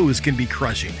the lows can be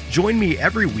crushing. Join me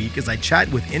every week as I chat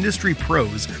with industry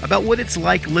pros about what it's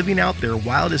like living out their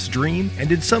wildest dream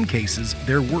and, in some cases,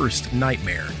 their worst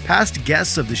nightmare. Past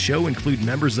guests of the show include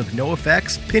members of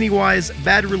NoFX, Pennywise,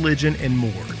 Bad Religion, and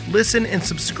more. Listen and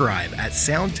subscribe at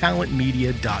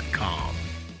soundtalentmedia.com.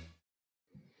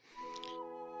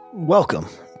 Welcome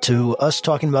to us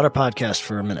talking about our podcast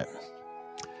for a minute.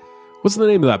 What's the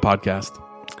name of that podcast?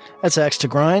 That's Axe to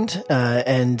Grind,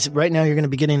 and right now you're going to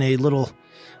be getting a little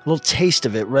taste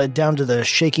of it, right down to the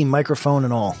shaky microphone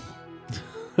and all.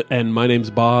 And my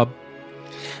name's Bob.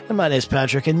 And my name's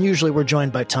Patrick, and usually we're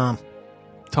joined by Tom.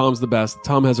 Tom's the best.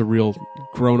 Tom has a real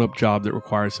grown-up job that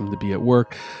requires him to be at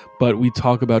work, but we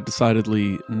talk about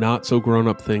decidedly not so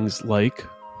grown-up things like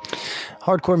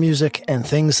hardcore music and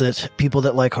things that people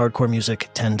that like hardcore music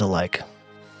tend to like.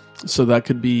 So that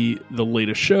could be the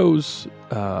latest shows,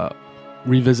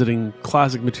 revisiting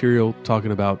classic material,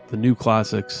 talking about the new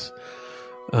classics,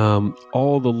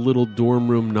 all the little dorm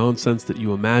room nonsense that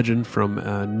you imagine from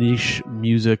niche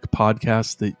music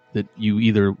podcasts that you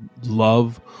either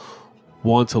love,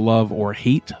 want to love, or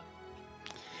hate.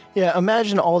 Yeah,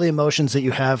 imagine all the emotions that you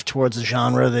have towards a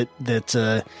genre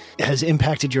that has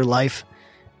impacted your life,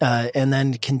 and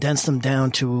then condense them down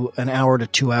to an hour to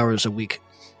 2 hours a week.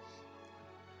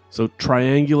 So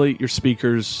triangulate your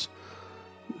speakers,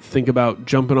 think about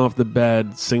jumping off the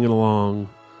bed, singing along,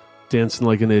 dancing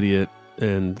like an idiot,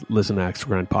 and listen to Axe to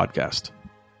Grind podcast.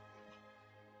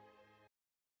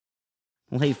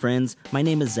 Well, hey friends, my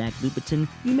name is Zach Lupiton.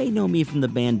 You may know me from the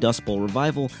band Dust Bowl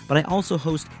Revival, but I also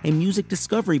host a music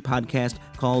discovery podcast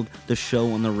called The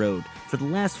Show on the Road. For the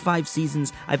last 5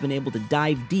 seasons, I've been able to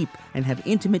dive deep and have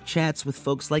intimate chats with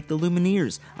folks like the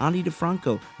Lumineers, Ani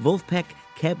DeFranco, Wolfpack,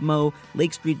 Keb Mo,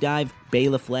 Lake Street Dive,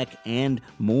 Bela Fleck, and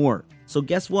more. So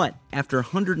guess what? After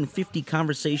 150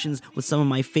 conversations with some of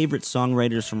my favorite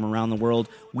songwriters from around the world,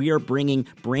 we are bringing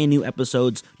brand new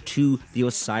episodes to the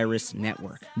Osiris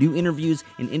Network. New interviews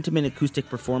and intimate acoustic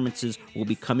performances will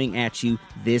be coming at you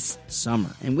this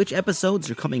summer. And which episodes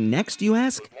are coming next, you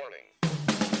ask?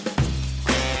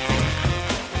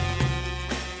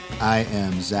 I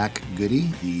am Zach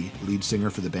Goody, the lead singer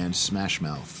for the band Smash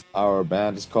Mouth. Our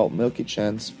band is called Milky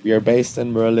Chance. We are based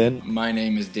in Berlin. My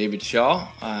name is David Shaw.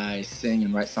 I sing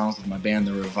and write songs with my band,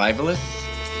 The Revivalists.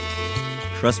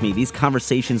 Trust me, these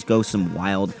conversations go some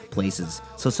wild places.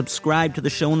 So subscribe to The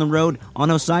Show on the Road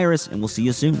on Osiris, and we'll see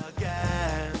you soon.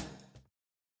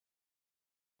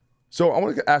 So I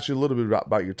want to ask you a little bit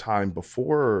about your time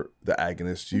before the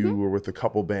Agonist. You were with a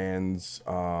couple bands,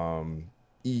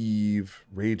 Eve,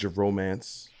 Rage of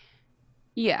Romance.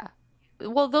 Yeah.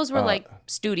 Well, those were like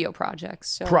studio projects.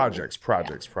 So projects.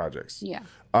 Yeah.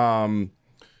 So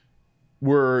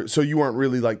you weren't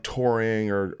really like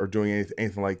touring or doing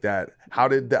anything like that. How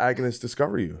did the Agonist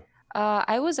discover you?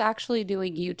 I was actually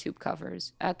doing YouTube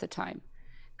covers at the time,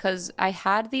 because I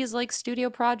had these like studio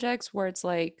projects where it's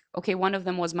like, okay, one of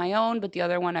them was my own, but the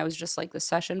other one I was just like the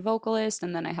session vocalist,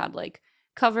 and then I had like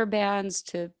cover bands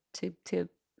to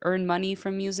earn money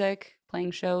from music, playing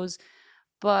shows.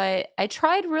 But I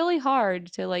tried really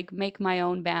hard to like make my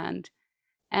own band,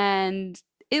 and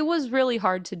it was really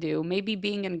hard to do. Maybe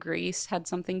being in Greece had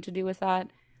something to do with that.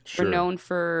 Sure. We're known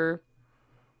for,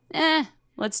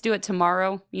 let's do it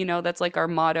tomorrow. You know, that's like our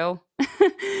motto.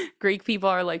 Greek people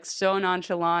are like so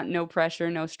nonchalant, no pressure,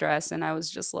 no stress. And I was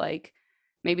just like,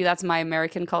 maybe that's my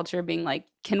American culture being like,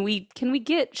 can we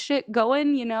get shit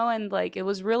going, you know? And like, it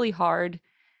was really hard.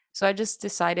 So I just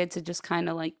decided to just kind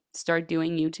of like start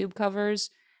doing YouTube covers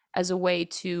as a way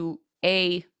to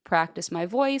practice my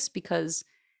voice, because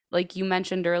like you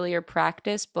mentioned earlier,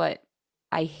 practice, but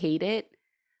I hate it.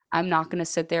 I'm not going to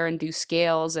sit there and do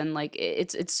scales, and like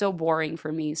it's so boring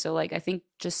for me. So like I think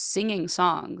just singing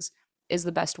songs is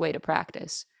the best way to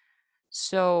practice.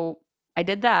 So I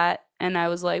did that, and I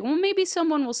was like, well, maybe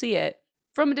someone will see it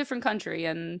from a different country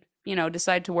and, you know,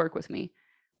 decide to work with me,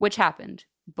 which happened.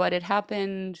 But it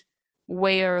happened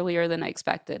way earlier than I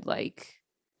expected. Like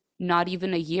not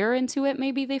even a year into it,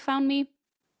 maybe they found me.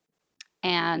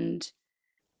 And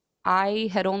I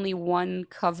had only one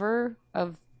cover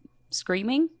of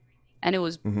Screaming, and it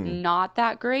was not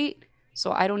that great.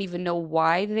 So I don't even know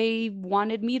why they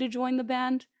wanted me to join the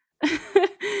band.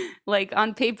 Like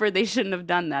on paper, they shouldn't have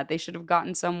done that. They should have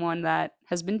gotten someone that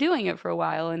has been doing it for a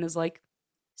while and is like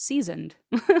seasoned,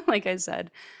 like I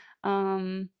said.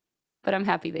 But I'm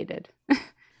happy they did.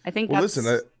 I think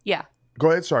yeah. Go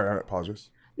ahead. Sorry, I apologize.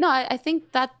 No, I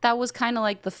think that was kind of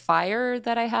like the fire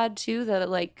that I had too, that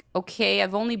like, okay,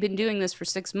 I've only been doing this for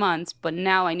 6 months, but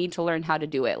now I need to learn how to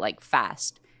do it like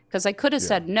fast. Because I could have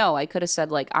said no. I could have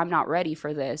said like, I'm not ready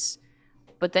for this.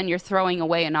 But then you're throwing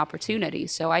away an opportunity.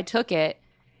 So I took it,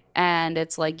 and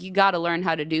it's like, you got to learn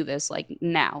how to do this like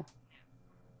now.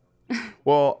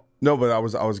 Well, no, but I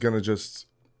was going to just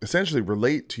essentially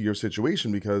relate to your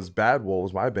situation, because Bad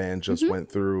Wolves, my band, just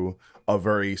went through a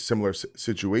very similar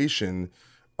situation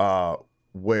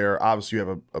where obviously you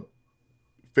have a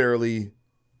fairly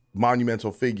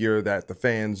monumental figure that the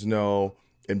fans know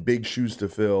and big shoes to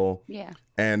fill. Yeah.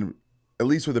 And at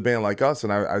least with a band like us,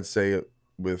 and I'd say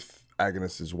with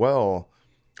Agonist as well,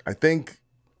 I think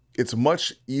it's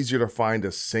much easier to find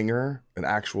a singer, an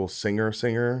actual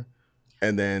singer,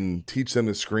 and then teach them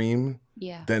to scream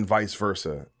than vice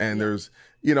versa. And there's,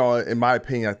 you know, in my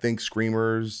opinion, I think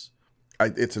screamers,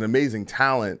 it's an amazing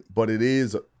talent, but it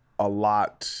is a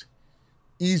lot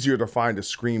easier to find a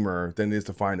screamer than it is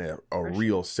to find a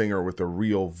real singer with a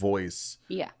real voice.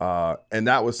 Yeah. And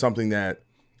that was something that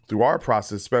through our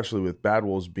process, especially with Bad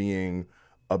Wolves being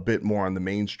a bit more on the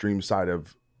mainstream side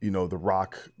of, you know, the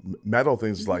rock metal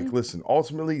things, like, listen,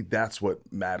 ultimately that's what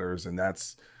matters. And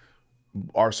that's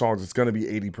our songs. It's going to be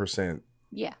 80%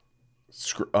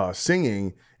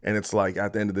 singing. And it's like,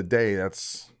 at the end of the day,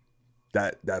 that's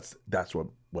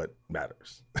what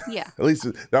matters. Yeah. At least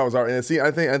that was our, and see,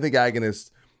 I think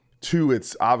Agonist too,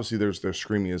 it's obviously there's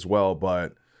screaming as well,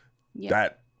 but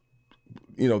that,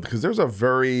 you know, because there's a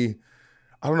very,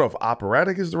 I don't know if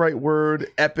operatic is the right word,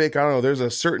 epic, I don't know, there's a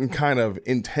certain kind of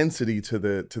intensity to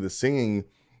the singing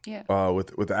with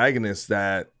the Agonist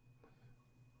that,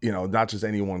 you know, not just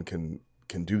anyone can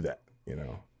do that, you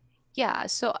know. Yeah,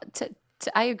 so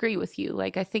I agree with you.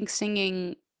 Like, I think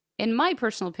singing, in my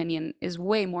personal opinion, is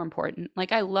way more important.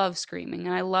 Like, I love screaming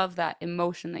and I love that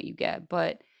emotion that you get,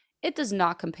 but it does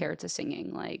not compare to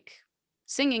singing. Like,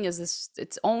 singing is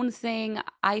its own thing.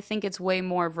 I think it's way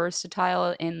more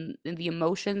versatile in the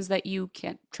emotions that you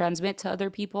can transmit to other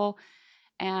people.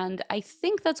 And I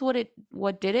think that's what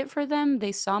did it for them.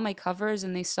 They saw my covers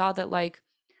and they saw that, like,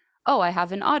 oh, I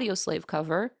have an Audio Slave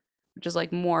cover, which is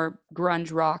like more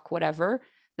grunge rock, whatever.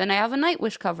 Then I have a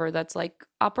Nightwish cover that's like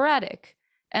operatic,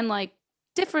 and like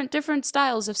different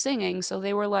styles of singing. So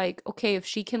they were like, okay, if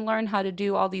she can learn how to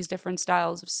do all these different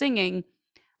styles of singing,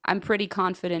 I'm pretty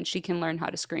confident she can learn how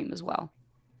to scream as well.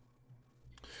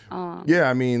 Yeah,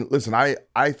 I mean, listen,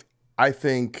 I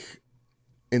think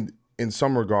in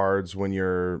some regards, when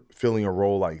you're filling a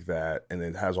role like that and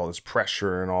it has all this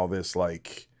pressure and all this,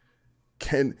 like,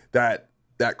 can that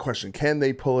question, can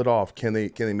they pull it off? Can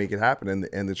they make it happen?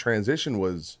 And the transition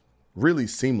was really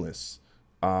seamless.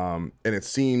 And it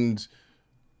seemed,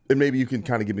 and maybe you can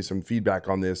kind of give me some feedback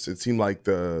on this, it seemed like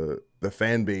the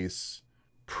fan base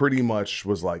pretty much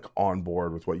was like on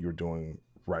board with what you were doing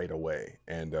right away,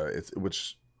 and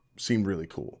which seemed really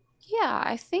cool. Yeah,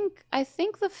 I think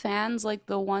the fans, like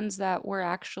the ones that were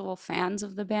actual fans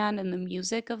of the band and the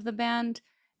music of the band,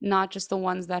 not just the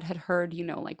ones that had heard, you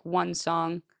know, like one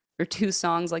song or two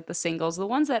songs, like the singles, the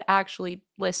ones that actually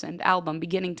listened album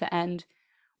beginning to end,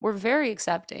 were very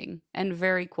accepting and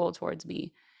very cool towards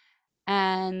me.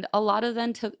 And a lot of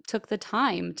them took the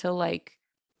time to like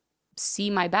see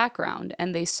my background,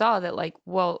 and they saw that, like,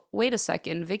 well, wait a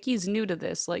second, Vicky's new to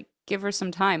this. Like, give her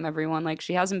some time, everyone. Like,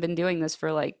 she hasn't been doing this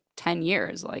for like 10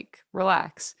 years. Like,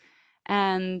 relax.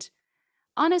 And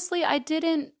honestly, I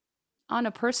didn't, on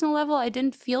a personal level, I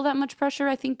didn't feel that much pressure,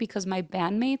 I think, because my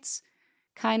bandmates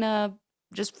kind of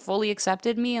just fully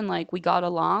accepted me and like we got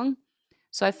along.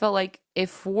 So I felt like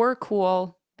if we're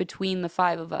cool between the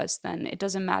five of us, then it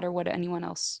doesn't matter what anyone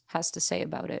else has to say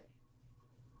about it.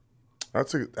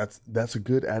 That's a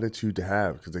good attitude to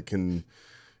have, because it can,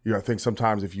 I think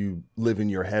sometimes if you live in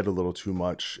your head a little too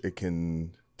much, it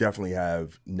can definitely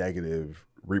have negative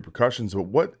repercussions. But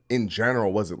what in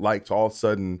general was it like to all of a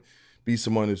sudden be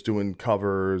someone who's doing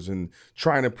covers and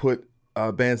trying to put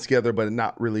bands together, but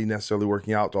not really necessarily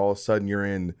working out, to all of a sudden you're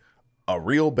in a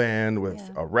real band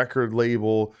with a record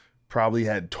label, probably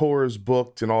had tours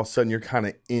booked, and all of a sudden you're kind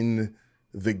of in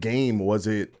the game? Was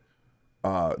it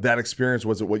that experience,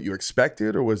 was it what you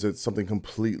expected, or was it something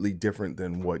completely different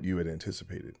than what you had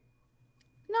anticipated?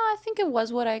 No, I think it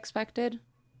was what I expected.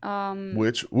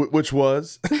 Which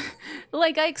was?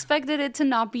 Like, I expected it to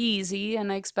not be easy,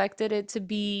 and I expected it to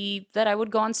be that I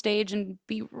would go on stage and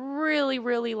be really,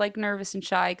 really like nervous and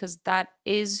shy, because that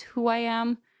is who I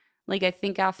am. Like, I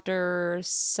think after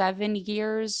 8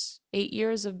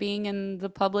 years of being in the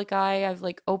public eye, I've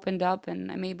like opened up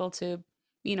and I'm able to,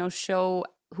 show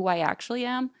who I actually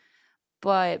am.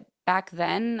 But back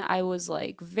then I was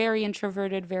like very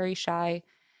introverted, very shy,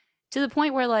 to the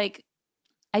point where like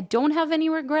I don't have any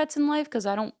regrets in life, because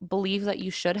I don't believe that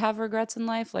you should have regrets in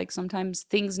life. Like, sometimes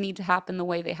things need to happen the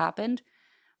way they happened.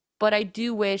 But I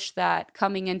do wish that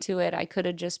coming into it, I could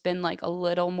have just been like a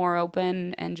little more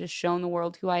open and just shown the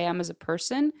world who I am as a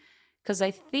person. Because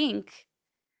I think,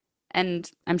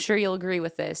 and I'm sure you'll agree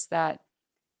with this, that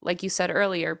like you said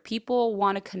earlier, people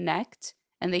want to connect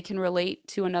and they can relate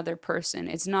to another person.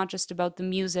 It's not just about the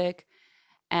music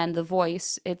and the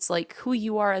voice, it's like who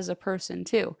you are as a person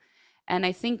too. And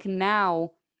I think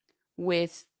now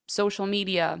with social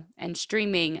media and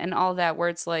streaming and all that, where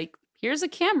it's like, here's a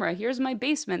camera, here's my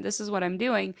basement, this is what I'm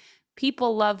doing,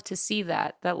 people love to see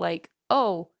that like,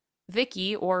 oh,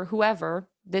 Vicky or whoever,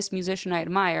 this musician I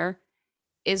admire,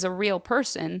 is a real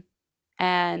person,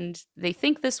 and they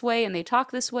think this way and they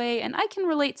talk this way, and I can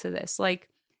relate to this. Like,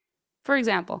 for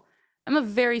example, I'm a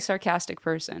very sarcastic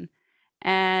person,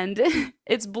 and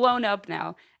it's blown up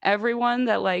now. Everyone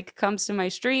that like comes to my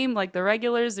stream, like the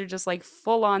regulars, they're just like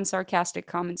full on sarcastic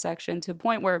comment section, to a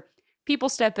point where people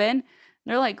step in and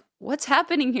they're like, what's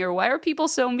happening here? Why are people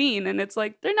so mean? And it's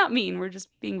like, they're not mean. We're just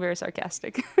being very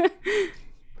sarcastic.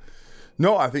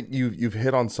 No, I think you've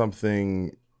hit on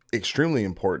something extremely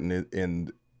important,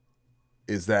 and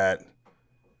is that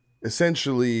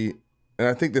essentially, and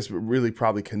I think this really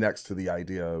probably connects to the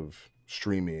idea of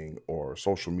streaming or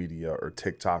social media or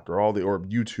TikTok or or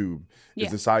YouTube,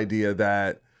 is this idea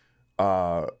that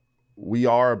we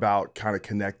are about kind of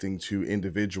connecting to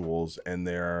individuals, and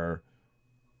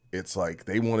it's like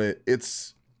they want to,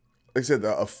 it's like I said,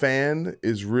 a fan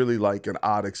is really like an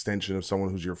odd extension of someone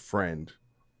who's your friend.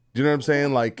 Do you know what I'm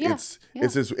saying? Like it's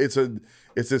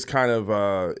this kind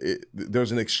of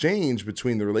there's an exchange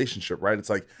between the relationship, right? It's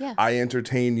like I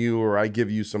entertain you, or I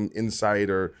give you some insight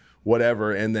or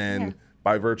whatever, and then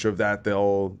by virtue of that,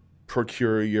 they'll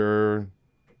procure your,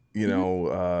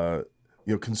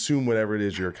 consume whatever it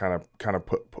is you're kind of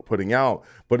putting out.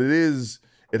 But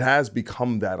it has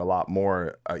become that a lot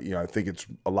more. I think it's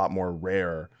a lot more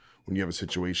rare when you have a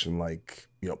situation like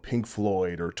Pink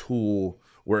Floyd or Tool,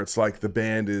 where it's like the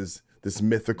band is this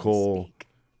mythical.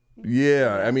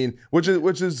 Yeah, I mean, which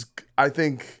is I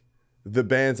think the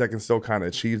bands that can still kind of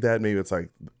achieve that, maybe it's like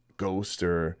Ghost,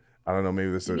 or I don't know, maybe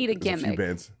there's a few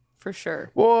bands for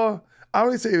sure. Well, I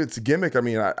don't say it's a gimmick. I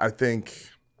mean, I think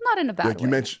not in a bad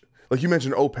way. You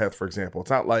mentioned Opeth, for example. It's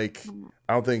not like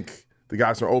I don't think the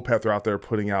guys from Opeth are out there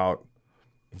putting out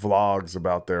vlogs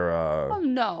about their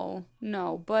no,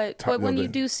 but when you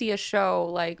do see a show,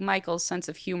 like Michael's sense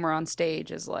of humor on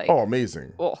stage is like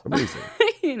amazing. Amazing.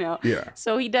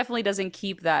 So he definitely doesn't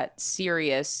keep that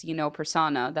serious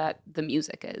persona that the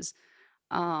music is,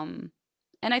 and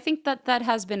I think that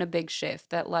has been a big shift,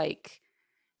 that like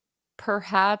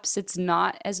perhaps it's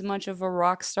not as much of a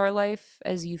rock star life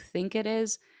as you think it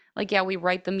is. Like, we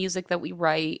write the music that we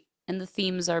write, and the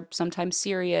themes are sometimes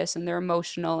serious and they're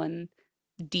emotional and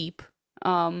deep,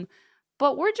 but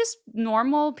we're just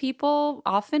normal people,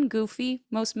 often goofy.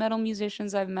 Most metal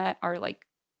musicians I've met are like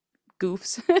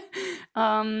goofs.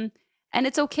 And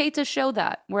it's okay to show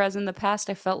that, whereas in the past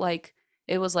I felt like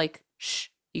it was like, shh,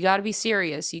 you gotta be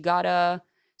serious, you gotta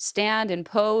stand and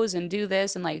pose and do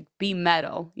this and like be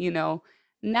metal.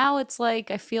 Now it's like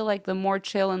I feel like the more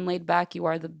chill and laid back you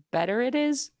are, the better it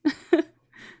is.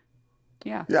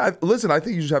 Yeah. Yeah, listen, I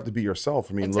think you just have to be yourself.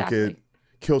 I mean, look Exactly. at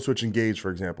Killswitch Engage, for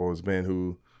example, is a band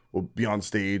who will be on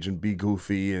stage and be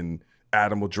goofy, and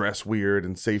Adam will dress weird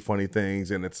and say funny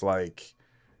things. And it's like,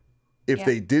 if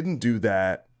they didn't do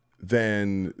that,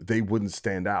 then they wouldn't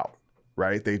stand out,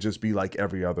 right? They'd just be like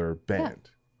every other band,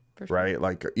 for sure. right?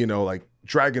 Like, you know, like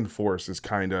Dragon Force is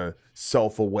kind of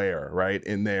self-aware, right?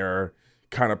 And they're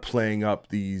kind of playing up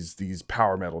these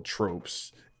power metal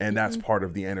tropes. And that's part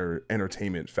of the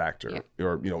entertainment factor,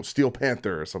 or, you know, Steel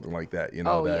Panther or something like that, you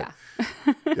know,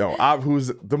 you know,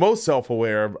 who's the most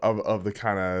self-aware of the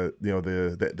kind of, you know,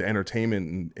 the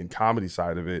entertainment and comedy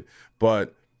side of it.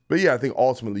 But yeah, I think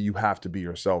ultimately you have to be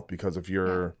yourself, because if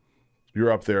you're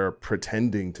up there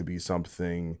pretending to be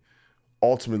something,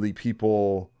 ultimately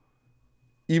people,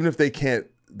 even if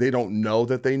they don't know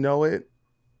that they know it,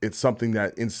 it's something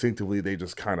that instinctively they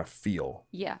just kind of feel.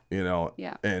 Yeah. You know?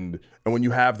 Yeah. And when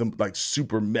you have them like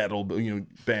super metal, you know,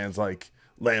 bands like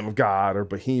Lamb of God or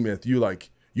Behemoth, you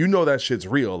know that shit's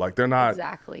real. Like, they're not.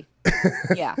 Exactly.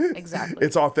 Yeah, exactly.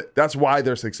 It's that's why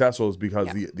they're successful, is because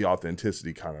the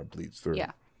authenticity kind of bleeds through. Yeah.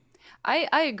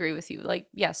 I agree with you. Like,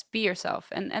 yes, be yourself.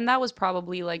 And that was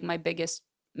probably like my biggest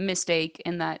mistake,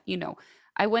 in that, you know,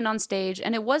 I went on stage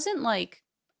and it wasn't like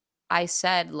I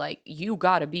said, like, you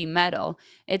gotta be metal.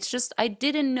 It's just, I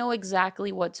didn't know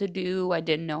exactly what to do. I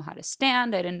didn't know how to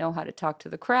stand. I didn't know how to talk to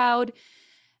the crowd.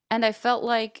 And I felt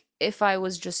like if I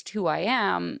was just who I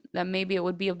am, that maybe it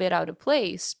would be a bit out of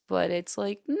place. But it's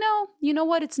like, no, you know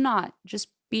what? It's not. Just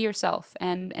be yourself.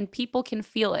 And people can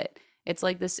feel it. It's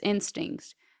like this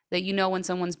instinct that you know when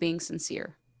someone's being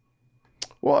sincere.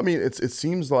 Well, I mean, it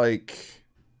seems like,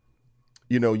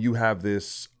 you know, you have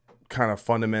this kind of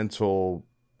fundamental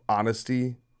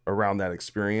honesty around that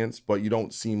experience, but you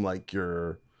don't seem like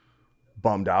you're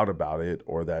bummed out about it,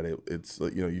 or that it's,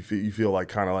 you know, you feel like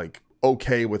kind of like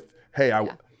okay with, hey,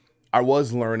 I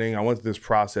was learning, I went through this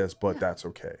process, but that's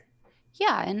okay.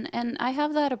 Yeah, and I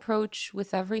have that approach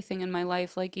with everything in my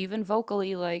life. Like, even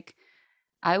vocally, like,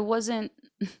 I wasn't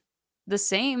the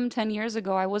same 10 years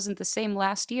ago. I wasn't the same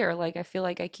last year. Like, I feel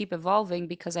like I keep evolving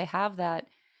because I have that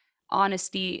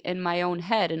honesty in my own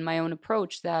head and my own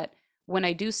approach, that when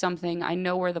I do something, I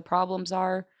know where the problems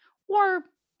are, or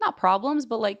not problems,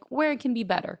 but like where it can be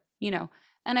better, you know,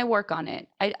 and I work on it.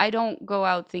 I don't go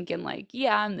out thinking like,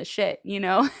 yeah, I'm the shit, you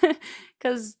know,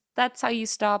 because that's how you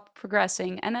stop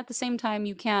progressing. And at the same time,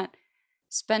 you can't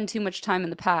spend too much time in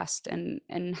the past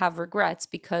and have regrets,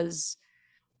 because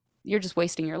you're just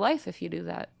wasting your life if you do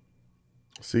that.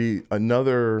 See,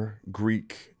 another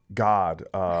Greek god,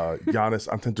 Giannis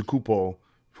Antetokounmpo,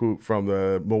 who from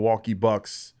the Milwaukee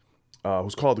Bucks,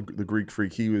 who's called the Greek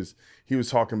Freak. He was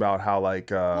talking about how,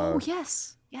 like, oh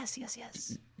yes, you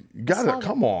gotta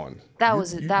come on. That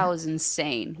was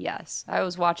insane. Yes, I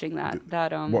was watching that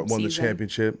won season. The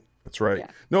championship. That's right. Yeah.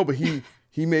 No, but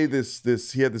he made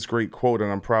this he had this great quote,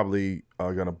 and I'm probably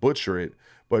gonna butcher it,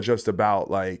 but just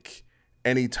about like,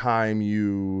 anytime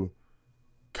you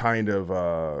kind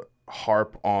of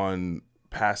harp on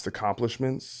past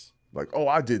accomplishments, like, oh,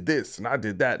 I did this and I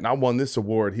did that and I won this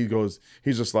award,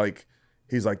 he's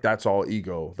like that's all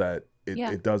ego, that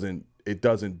it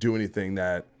doesn't do anything,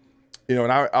 that, you know.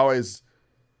 And I always,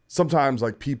 sometimes,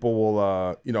 like, people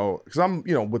will you know, because I'm,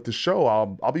 you know, with the show,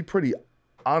 I'll be pretty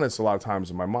honest a lot of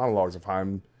times in my monologues, if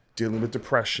I'm dealing with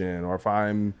depression, or if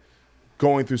I'm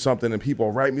going through something, and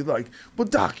people write me like, well,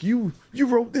 Doc, you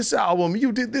wrote this album,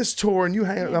 you did this tour, and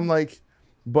I'm like,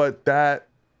 but that,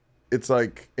 it's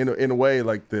like, in a way,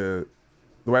 like, the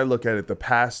way I look at it, the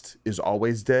past is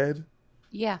always dead.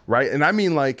 Yeah. Right. And I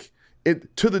mean, like,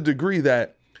 it, to the degree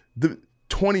that the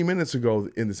 20 minutes ago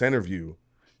in this interview,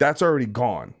 that's already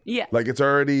gone. Yeah. Like, it's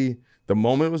already, the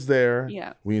moment was there.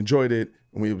 Yeah. We enjoyed it,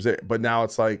 and we was there. But now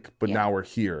it's like, now we're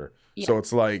here. Yeah. So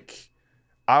it's like,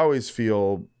 I always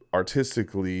feel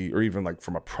artistically, or even like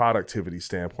from a productivity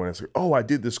standpoint, it's like, oh, I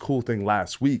did this cool thing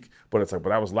last week, but it's like, but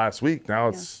that was last week. Now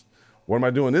it's, what am I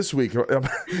doing this week?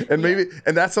 And maybe,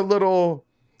 and that's a little,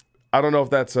 I don't know if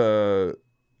that's a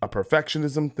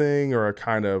perfectionism thing, or a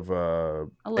kind of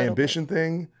ambition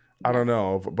thing. I don't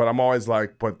know, but I'm always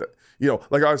like, you know,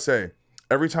 like I say,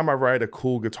 every time I write a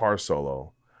cool guitar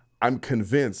solo, I'm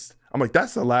convinced, I'm like,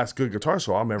 that's the last good guitar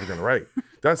solo I'm ever gonna write.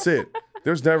 That's it.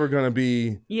 There's never going to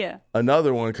be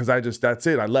another one, because that's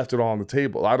it. I left it all on the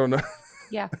table. I don't know.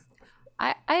 Yeah.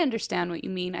 I understand what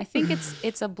you mean. I think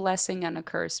it's a blessing and a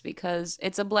curse, because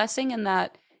it's a blessing in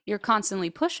that you're constantly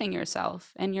pushing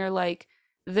yourself, and you're like,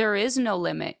 there is no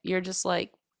limit. You're just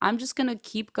like, I'm just going to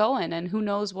keep going, and who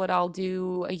knows what I'll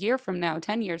do a year from now,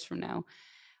 10 years from now.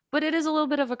 But it is a little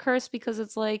bit of a curse, because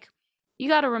it's like, you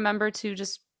got to remember to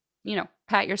just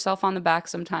pat yourself on the back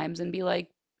sometimes and be like,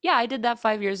 yeah, I did that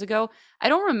 5 years ago. I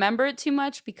don't remember it too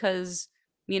much because,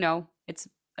 it's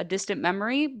a distant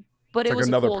memory, but It's it like was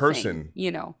another a cool person.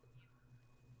 thing.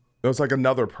 It's like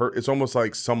another it's almost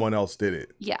like someone else did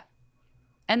it. Yeah.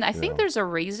 And I think there's a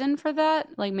reason for that.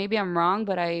 Like maybe I'm wrong,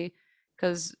 but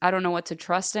because I don't know what to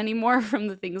trust anymore from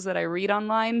the things that I read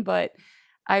online, but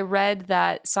I read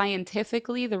that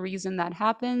scientifically the reason that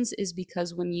happens is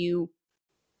because when you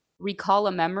recall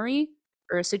a memory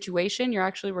or a situation, you're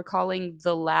actually recalling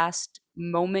the last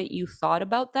moment you thought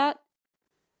about that.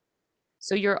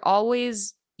 So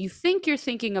you think you're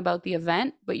thinking about the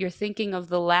event, but you're thinking of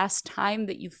the last time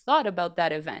that you thought about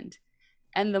that event.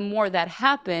 And the more that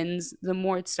happens, the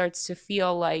more it starts to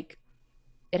feel like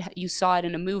you saw it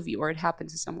in a movie or it happened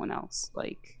to someone else.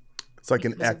 Like it's like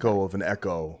an echo of an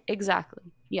echo.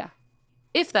 Exactly. Yeah.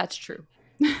 If that's true.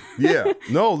 Yeah.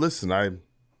 No, listen,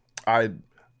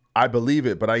 I believe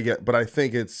it, but I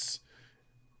think it's,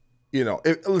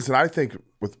 listen, I think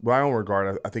with my own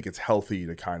regard, I think it's healthy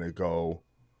to kind of go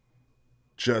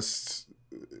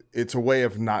it's a way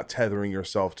of not tethering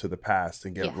yourself to the past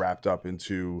and get wrapped up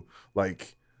into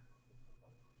like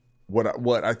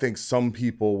what I think some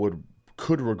people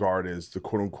could regard as the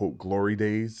quote unquote glory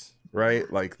days,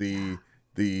 right? Like I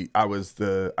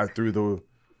threw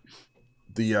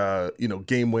the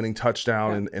game winning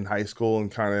touchdown in high school,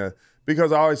 and kind of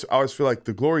because I always feel like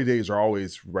the glory days are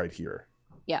always right here.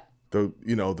 Yeah.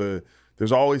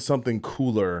 There's always something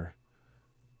cooler,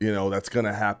 that's going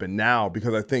to happen now,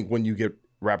 because I think when you get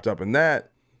wrapped up in that,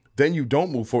 then you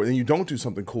don't move forward and you don't do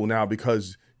something cool now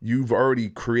because you've already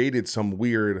created some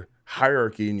weird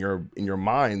hierarchy in your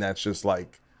mind that's just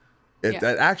like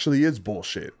that actually is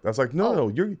bullshit. That's like no,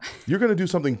 you're going to do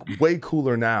something way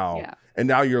cooler now, and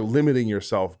now you're limiting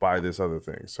yourself by this other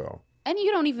thing. So, and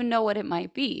you don't even know what it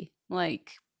might be.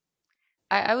 Like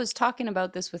I was talking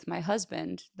about this with my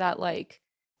husband, that like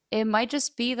it might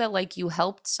just be that like you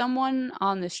helped someone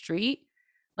on the street,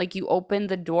 like you opened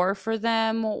the door for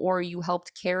them or you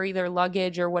helped carry their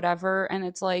luggage or whatever, and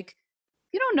it's like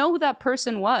you don't know who that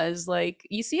person was. Like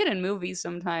you see it in movies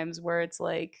sometimes where it's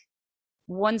like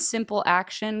one simple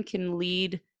action can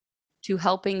lead to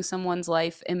helping someone's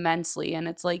life immensely, and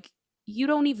it's like you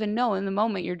don't even know in the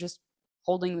moment, you're just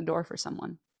holding the door for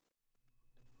someone.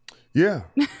 Yeah.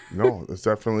 No, it's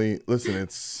definitely, listen,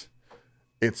 it's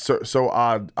so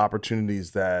odd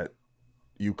opportunities that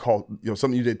you call,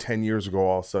 something you did 10 years ago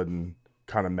all of a sudden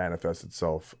kind of manifests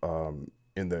itself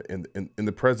in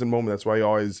the present moment. That's why you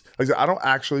always, like I said, I don't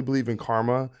actually believe in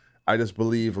karma. I just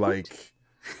believe like,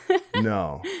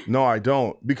 no, I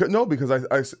don't. Because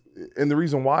I and the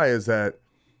reason why is that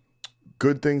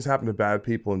good things happen to bad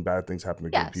people and bad things happen to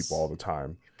good people all the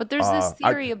time. But there's this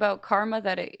theory about karma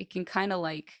that it can kind of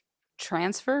like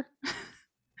transfer.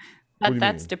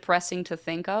 That's depressing to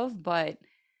think of, but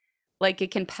like it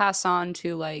can pass on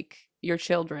to like your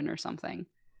children or something.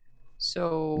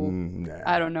 So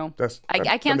I don't know.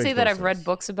 I can't say that I've read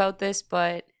books about this,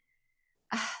 but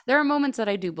there are moments that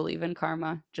I do believe in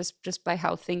karma, just by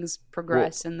how things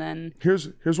progress. And then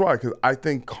here's why, because I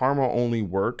think karma only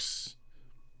works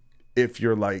if you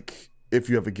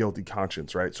have a guilty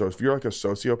conscience, right? So if you're like a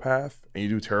sociopath and you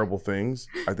do terrible things,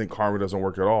 I think karma doesn't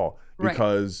work at all,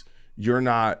 because you're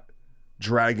not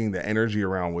dragging the energy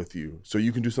around with you. So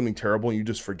you can do something terrible and you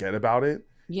just forget about it.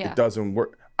 Yeah. It doesn't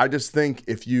work. I just think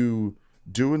if you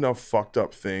do enough fucked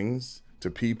up things to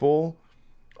people,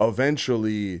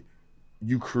 eventually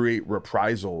you create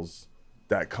reprisals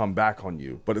that come back on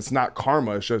you. But it's not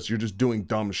karma. It's just you're just doing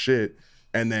dumb shit,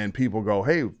 and then people go,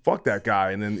 "Hey, fuck that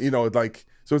guy," and then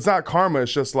so it's not karma.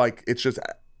 It's just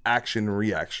action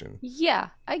reaction. Yeah,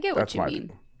 I get what you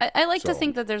mean. I like to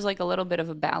think that there's like a little bit of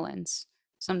a balance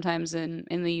sometimes in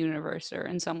the universe or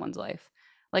in someone's life.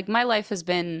 Like my life has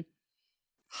been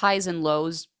highs and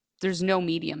lows. There's no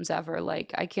mediums ever.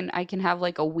 Like I can have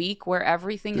like a week where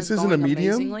everything is going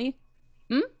amazingly.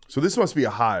 So this must be a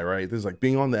high, right? This is like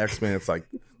being on the X-Men. It's like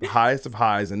the highest of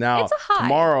highs, and now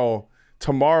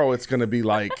tomorrow it's gonna be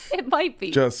like it might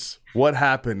be just what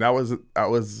happened. That was.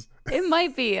 It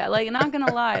might be like, not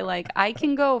gonna lie. Like I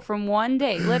can go from one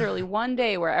day, literally one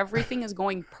day, where everything is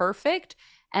going perfect,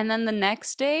 and then the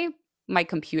next day my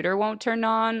computer won't turn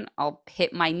on. I'll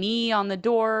hit my knee on the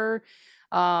door.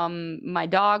 My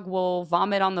dog will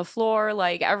vomit on the floor.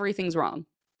 Like everything's wrong.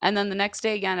 And then the next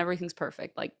day again, everything's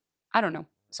perfect. Like, I don't know.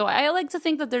 So I like to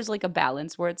think that there's like a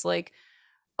balance where it's like,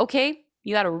 okay,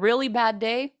 you had a really bad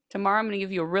day. Tomorrow I'm going to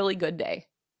give you a really good day.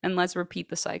 And let's repeat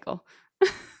the cycle.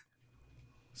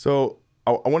 So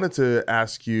I wanted to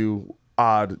ask you,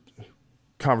 odd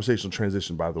conversational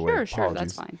transition, by the way. Sure,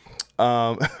 that's fine.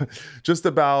 just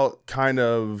about kind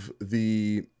of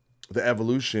the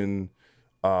evolution,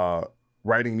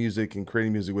 writing music and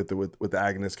creating music with the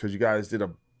Agonist, because you guys did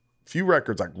a few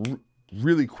records like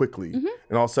really quickly,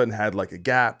 and all of a sudden had like a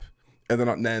gap, and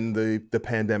then the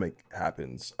pandemic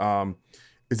happens.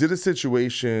 Is it a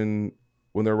situation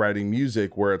when they're writing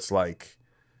music where it's like,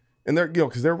 and they're,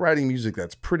 because they're writing music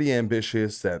that's pretty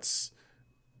ambitious, that's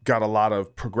got a lot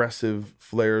of progressive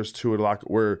flares to it, a lot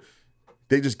where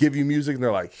they just give you music and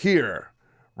they're like, here,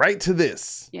 write to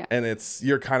this, and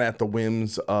you're kind of at the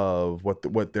whims of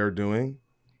what they're doing.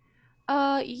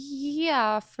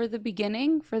 Yeah, for the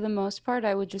beginning, for the most part,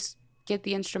 I would just get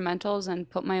the instrumentals and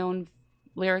put my own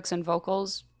lyrics and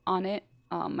vocals on it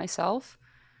myself.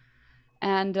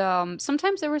 And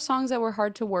sometimes there were songs that were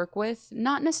hard to work with,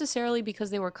 not necessarily because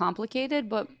they were complicated,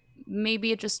 but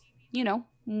maybe it just,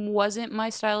 wasn't my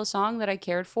style of song that I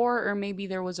cared for, or maybe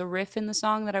there was a riff in the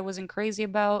song that I wasn't crazy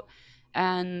about,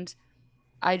 and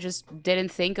I just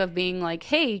didn't think of being like,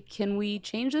 hey, can we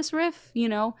change this riff?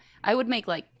 I would make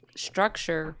like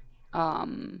structure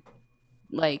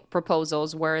like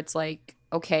proposals where it's like,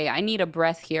 okay, I need a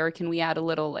breath here, can we add a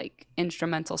little like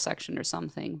instrumental section or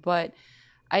something? But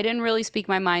I didn't really speak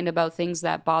my mind about things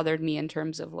that bothered me in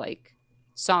terms of like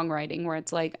songwriting, where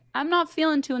it's like, I'm not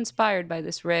feeling too inspired by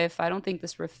this riff, I don't think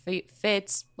this riff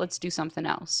fits, let's do something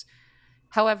else.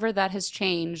 However, that has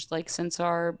changed, like since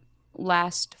our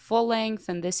last full length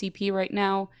and this EP right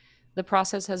now, the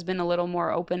process has been a little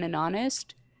more open and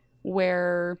honest,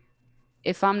 where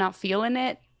if I'm not feeling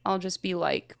it, I'll just be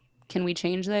like, can we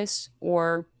change this?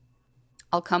 Or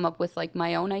I'll come up with like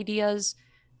my own ideas.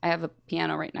 I have a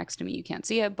piano right next to me, you can't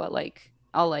see it, but like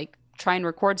I'll like try and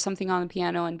record something on the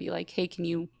piano and be like, hey, can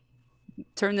you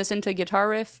turn this into a guitar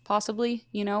riff possibly,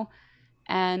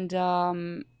 And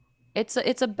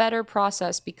it's a better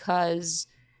process because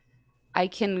I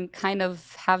can kind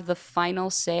of have the final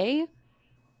say,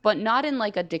 but not in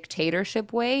like a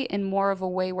dictatorship way, in more of a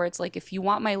way where it's like, if you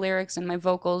want my lyrics and my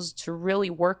vocals to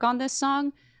really work on this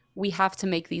song, we have to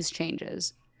make these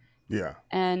changes. Yeah.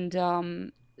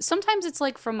 And sometimes it's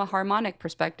like from a harmonic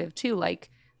perspective too,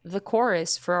 like the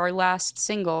chorus for our last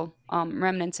single,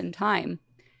 Remnants in Time,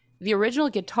 the original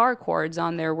guitar chords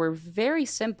on there were very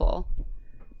simple.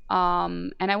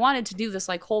 And I wanted to do this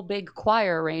like whole big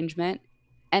choir arrangement,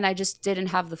 and I just didn't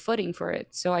have the footing for it.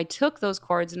 So I took those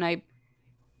chords and I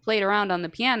played around on the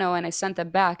piano and I sent them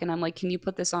back, and I'm like, can you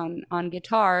put this on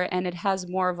guitar? And it has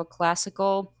more of a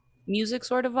classical music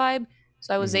sort of vibe.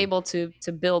 So I was able to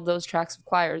build those tracks of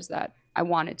choirs that I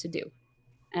wanted to do.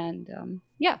 And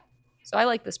so I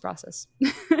like this process.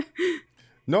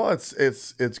 No,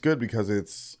 it's good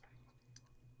because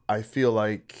I feel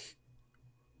like,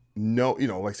 like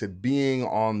I said, being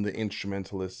on the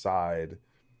instrumentalist side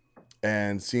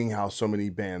and seeing how so many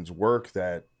bands work,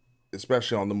 that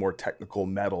especially on the more technical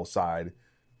metal side,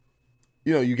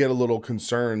 you get a little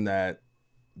concerned that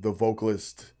the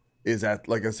vocalist is at,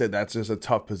 like I said, that's just a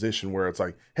tough position where it's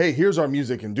like, hey, here's our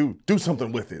music and do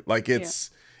something with it. Like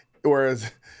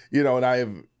whereas, and I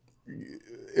have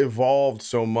evolved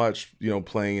so much,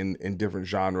 playing in different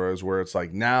genres, where it's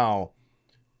like now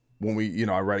when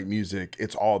I write music,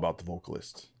 it's all about the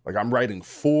vocalist. Like I'm writing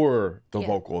for the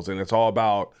vocals, and it's all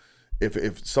about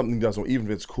if something doesn't, even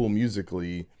if it's cool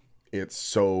musically, it's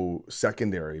so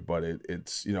secondary, but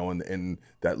it's in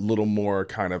that little more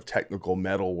kind of technical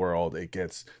metal world, it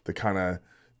gets the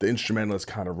instrumentalists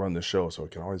kind of run the show, so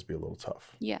it can always be a little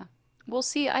tough. Yeah. Well,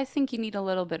 see, I think you need a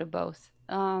little bit of both.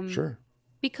 Sure.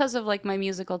 Because of like my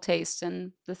musical tastes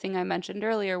and the thing I mentioned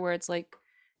earlier, where it's like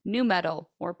new metal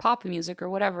or pop music or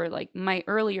whatever, like my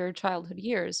earlier childhood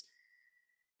years,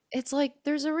 it's like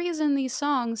there's a reason these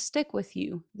songs stick with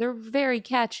you. They're very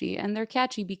catchy, and they're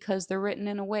catchy because they're written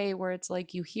in a way where it's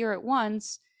like you hear it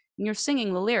once and you're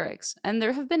singing the lyrics. And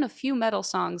there have been a few metal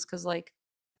songs, because like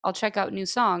I'll check out new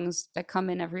songs that come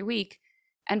in every week,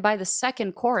 and by the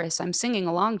second chorus I'm singing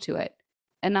along to it,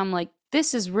 and I'm like,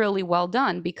 this is really well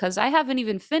done, because I haven't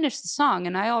even finished the song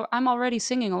and I'm already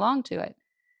singing along to it.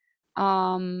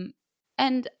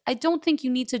 And I don't think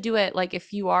you need to do it, like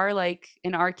if you are like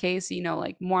in our case,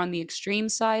 like more on the extreme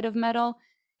side of metal,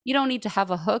 you don't need to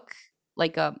have a hook,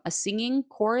 like a singing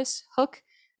chorus hook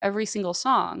every single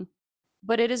song,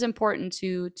 but it is important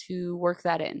to work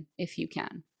that in if you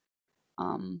can.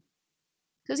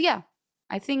 Because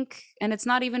I think, and it's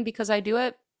not even because I do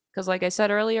it, because like I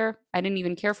said earlier, I didn't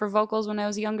even care for vocals when I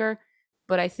was younger,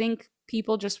 but I think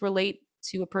people just relate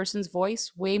to a person's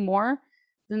voice way more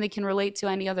than they can relate to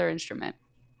any other instrument.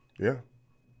 Yeah.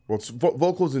 Well, it's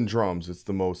vocals and drums. It's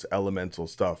the most elemental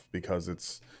stuff, because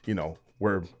it's,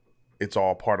 where it's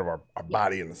all part of our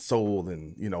body and the soul,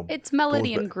 and it's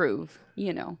melody goes and groove,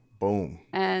 boom,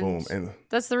 and boom, and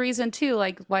that's the reason too,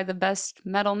 like why the best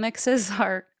metal mixes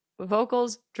are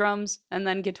vocals, drums, and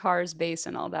then guitars, bass,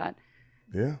 and all that.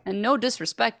 yeah. And no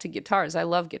disrespect to guitars, I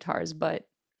love guitars, but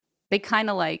they kind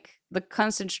of like the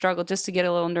constant struggle, just to get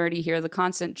a little nerdy here, the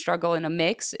constant struggle in a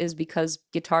mix is because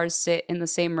guitars sit in the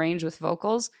same range with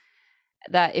vocals,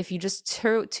 that if you just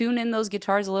tune in those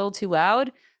guitars a little too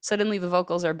loud, suddenly the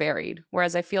vocals are buried.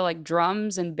 Whereas I feel like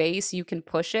drums and bass, you can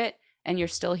push it and you're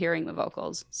still hearing the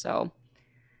vocals. So,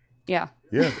 yeah.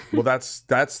 Yeah. Well, that's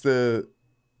the,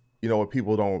 what a lot of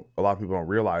people don't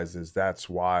realize is that's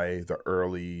why the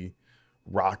early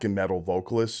rock and metal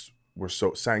vocalists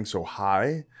sang so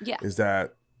high. Yeah. Is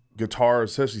that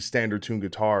guitars, especially standard tune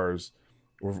guitars,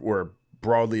 were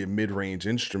broadly a mid-range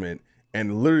instrument,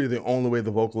 and literally the only way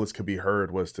the vocalist could be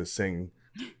heard was to sing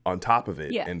on top of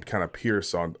it and kind of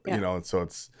pierce on, and so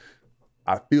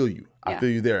I feel you. I feel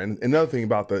you there. And another thing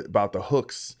about the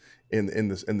hooks in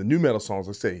the new metal songs,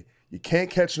 let's say, you can't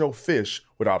catch no fish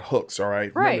without hooks. All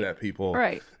right. Remember that, people.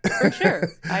 Right. For sure.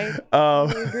 I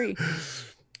totally agree.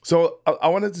 So I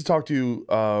wanted to talk to you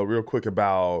real quick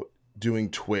about doing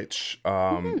Twitch.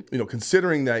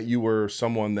 Considering that you were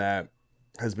someone that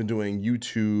has been doing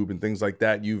YouTube and things like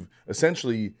that, you've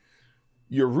essentially,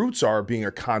 your roots are being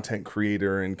a content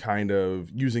creator and kind of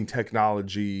using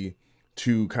technology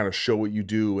to kind of show what you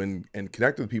do and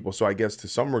connect with people. So I guess to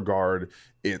some regard,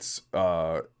 it's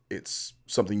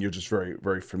something you're just very,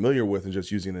 very familiar with and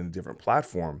just using it in a different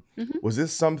platform. Mm-hmm. Was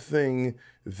this something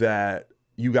that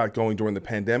you got going during the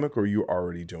pandemic, or you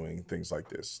already doing things like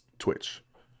this, Twitch?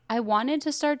 I wanted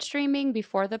to start streaming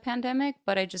before the pandemic,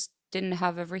 but I just didn't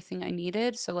have everything I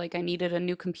needed. So like I needed a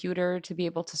new computer to be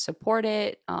able to support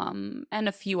it, and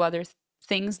a few other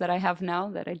things that I have now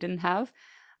that I didn't have.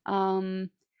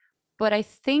 But I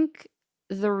think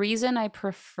the reason I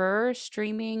prefer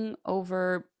streaming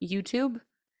over YouTube,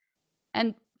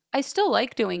 and I still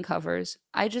like doing covers,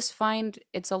 I just find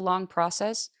it's a long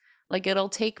process. Like it'll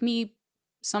take me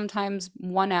sometimes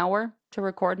 1 hour to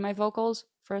record my vocals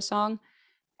for a song.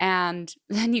 And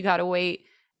then you gotta wait,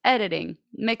 editing,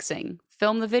 mixing,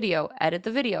 film the video, edit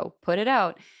the video, put it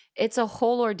out. It's a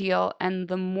whole ordeal. And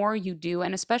the more you do,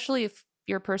 and especially if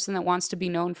you're a person that wants to be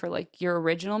known for like your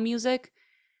original music,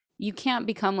 you can't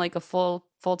become like a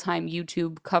full-time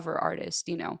YouTube cover artist,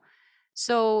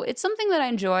 So it's something that I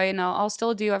enjoy and I'll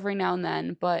still do every now and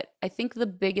then. But I think the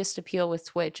biggest appeal with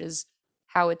Twitch is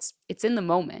how it's in the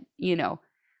moment,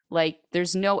 Like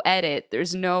there's no edit,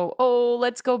 there's no,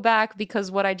 let's go back because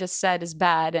what I just said is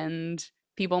bad and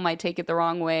people might take it the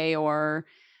wrong way, or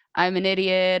I'm an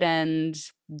idiot and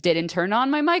didn't turn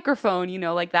on my microphone,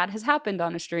 like that has happened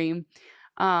on a stream.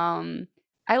 I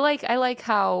like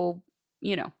how,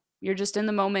 you're just in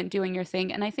the moment doing your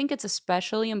thing. And I think it's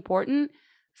especially important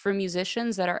for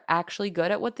musicians that are actually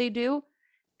good at what they do.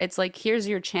 It's like, here's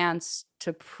your chance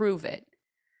to prove it,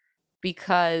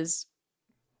 because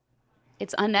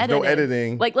it's unedited. No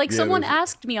editing. Like someone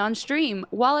asked me on stream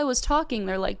while I was talking,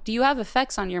 they're like, do you have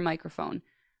effects on your microphone?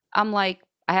 I'm like,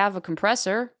 I have a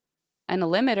compressor and a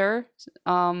limiter.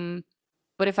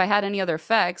 But if I had any other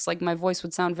effects, like my voice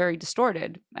would sound very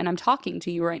distorted. And I'm talking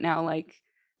to you right now, like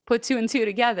put 2 and 2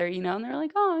 together, and they're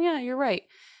like, oh yeah, you're right.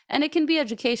 And it can be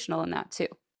educational in that too.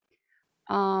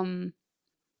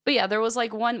 But yeah, there was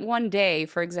like one day,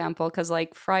 for example, because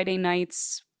like Friday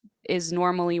nights is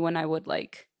normally when I would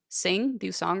like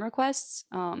do song requests.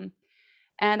 And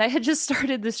I had just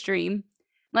started the stream.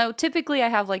 Now, typically I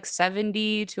have like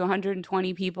 70 to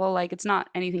 120 people. Like it's not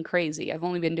anything crazy. I've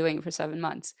only been doing it for 7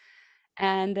 months.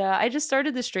 And I just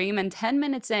started the stream, and 10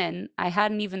 minutes in, I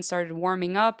hadn't even started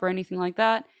warming up or anything like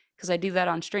that, because I do that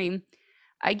on stream.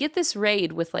 I get this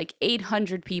raid with like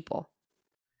 800 people.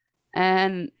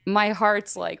 And my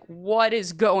heart's like, what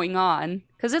is going on?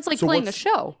 Because it's like playing a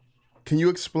show. Can you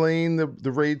explain the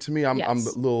raid to me? I'm a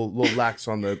little lax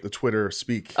on the Twitter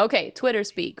speak. Okay, Twitter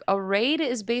speak. A raid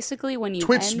is basically when you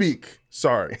Twitch speak.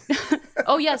 Sorry.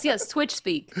 Oh yes, Twitch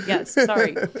speak. Yes,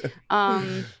 sorry.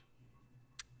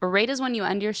 A raid is when you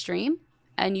end your stream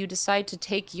and you decide to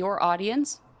take your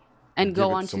audience and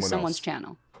go onto someone's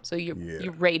channel. So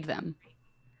you raid them.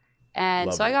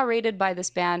 And I got raided by this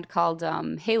band called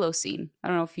Halo Scene. I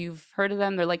don't know if you've heard of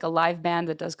them. They're like a live band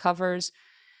that does covers.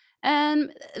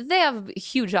 And they have a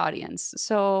huge audience.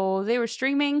 So they were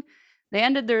streaming. They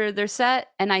ended their set.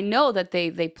 And I know that they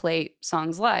play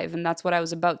songs live. And that's what I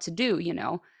was about to do,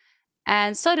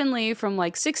 And suddenly from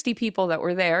like 60 people that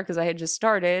were there, because I had just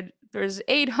started, there's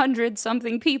 800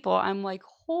 something people. I'm like,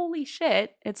 holy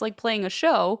shit. It's like playing a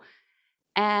show.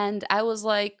 And I was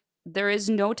like, there is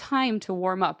no time to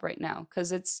warm up right now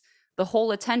because it's the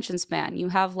whole attention span. You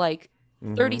have like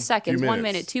 30 seconds, 1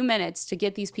 minute, 2 minutes to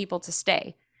get these people to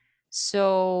stay.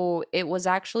 So it was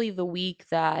actually the week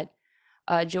that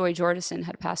Joey Jordison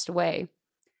had passed away,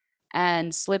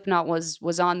 and Slipknot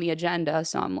was on the agenda.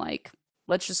 So I'm like,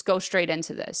 let's just go straight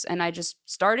into this. And I just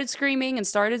started screaming and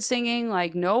started singing,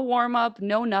 like no warm up,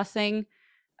 no nothing.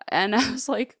 And I was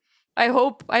like, I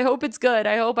hope it's good.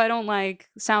 I hope I don't like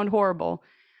sound horrible.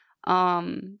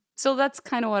 So that's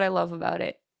kind of what I love about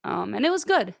it. And it was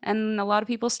good. And a lot of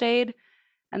people stayed.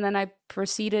 And then I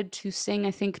proceeded to sing,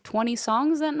 I think, 20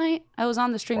 songs that night. I was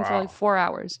on the stream for like 4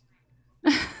 hours.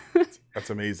 That's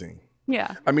amazing.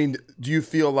 Yeah. I mean, do you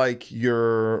feel like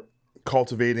you're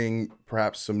cultivating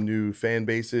perhaps some new fan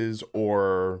bases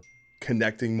or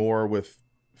connecting more with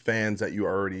fans that you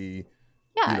already,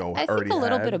 I already think a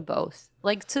little had? bit of both.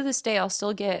 Like to this day, I'll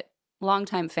still get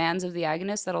longtime fans of the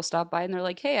Agonist that'll stop by and they're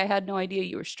like, hey, I had no idea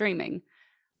you were streaming.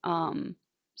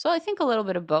 So I think a little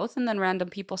bit of both. And then random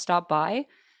people stop by.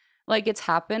 Like it's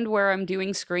happened where I'm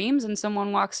doing screams and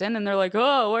someone walks in and they're like,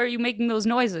 oh, why are you making those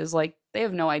noises? Like they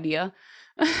have no idea.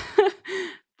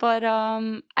 But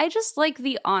I just like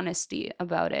the honesty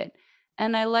about it.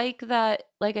 And I like that,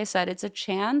 like I said, it's a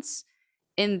chance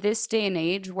in this day and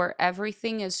age where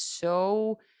everything is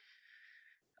so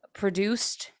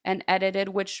produced and edited,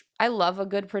 which I love a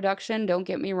good production, don't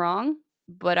get me wrong,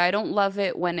 but I don't love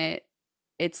it when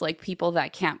it's like people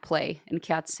that can't play and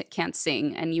can't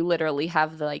sing, and you literally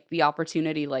have the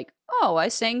opportunity, like, oh, I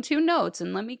sang 2 notes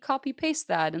and let me copy paste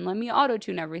that and let me auto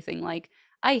tune everything. Like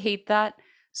I hate that.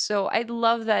 So I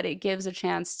love that it gives a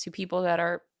chance to people that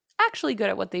are actually good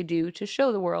at what they do to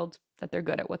show the world that they're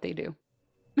good at what they do.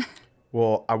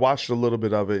 Well, I watched a little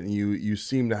bit of it, and you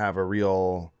seem to have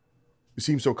you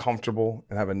seem so comfortable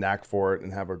and have a knack for it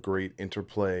and have a great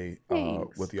interplay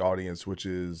with the audience, which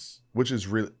is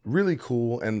really, really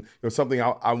cool. And something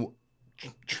I'm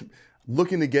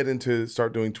looking to get into,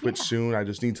 start doing Twitch soon. I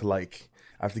just need to I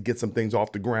have to get some things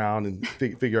off the ground and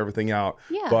figure everything out.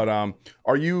 Yeah. But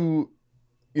are you,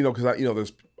 because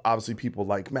there's obviously people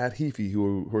like Matt Heafy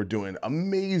who are doing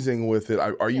amazing with it.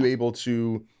 Are you able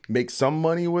to make some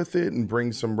money with it and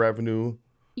bring some revenue?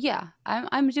 Yeah,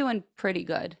 I'm doing pretty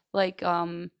good. Like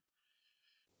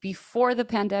before the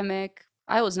pandemic,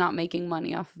 I was not making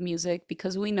money off of music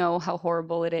because we know how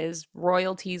horrible it is.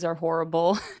 Royalties are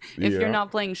horrible. If you're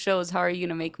not playing shows, how are you going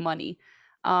to make money?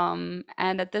 And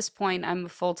at this point, I'm a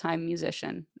full-time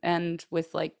musician, and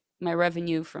with my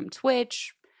revenue from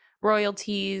Twitch,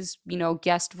 royalties,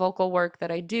 guest vocal work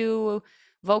that I do,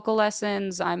 vocal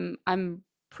lessons, I'm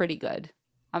pretty good.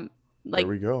 There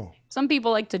we go. Some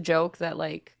people like to joke that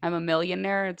I'm a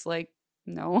millionaire. It's like,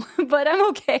 no, but I'm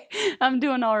okay. I'm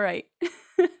doing all right.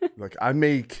 I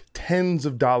make tens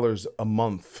of dollars a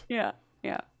month. Yeah.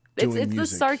 It's the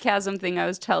sarcasm thing I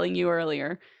was telling you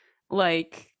earlier.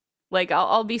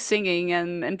 I'll be singing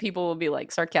and people will be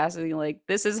sarcastically like,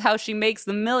 this is how she makes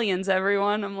the millions,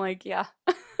 everyone. I'm like, yeah.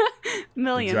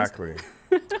 Millions. Exactly.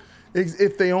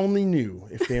 If they only knew.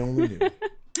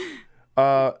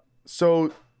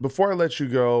 So before I let you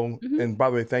go, and by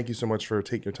the way, thank you so much for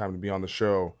taking your time to be on the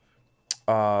show.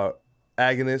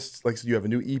 Agonist, like I said, you have a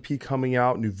new EP coming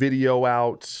out, new video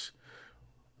out.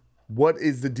 What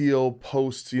is the deal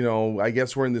post, I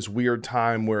guess we're in this weird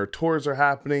time where tours are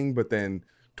happening, but then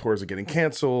tours are getting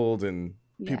canceled and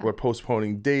people are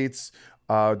postponing dates.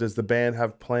 Does the band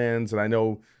have plans? And I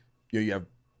know you have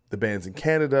the bands in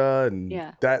Canada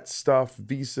and that stuff,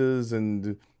 visas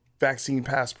and vaccine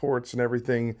passports and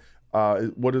everything.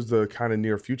 What does the kind of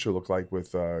near future look like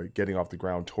with getting off the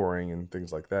ground, touring and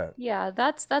things like that? Yeah,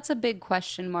 that's a big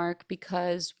question mark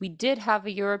because we did have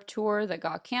a Europe tour that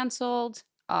got canceled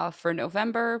for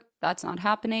November. That's not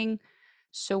happening.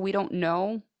 So we don't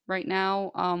know right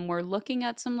now. We're looking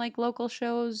at some local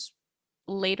shows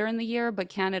later in the year, but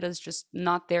Canada's just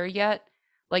not there yet.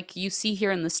 Like you see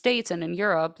here in the States and in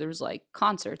Europe, there's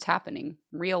concerts happening,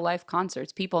 real life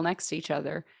concerts, people next to each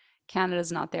other.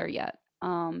 Canada's not there yet.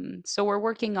 So we're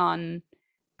working on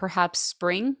perhaps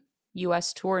spring,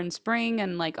 US tour in spring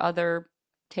and other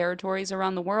territories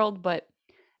around the world, but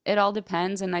it all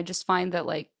depends. And I just find that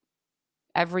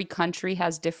every country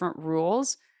has different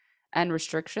rules and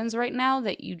restrictions right now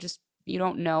that you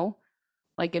don't know.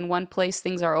 In one place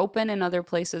things are open, in other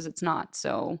places it's not.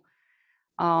 So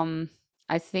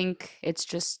I think it's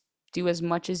just do as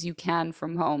much as you can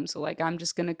from home. So I'm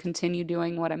just going to continue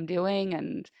doing what I'm doing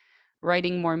and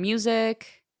writing more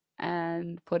music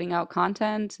and putting out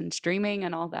content and streaming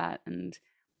and all that. And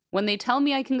when they tell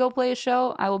me I can go play a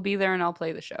show, I will be there and I'll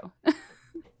play the show.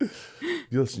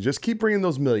 Listen, just keep bringing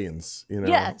those millions, you know,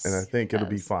 Yes, and I think it'll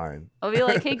be yes. fine. I'll be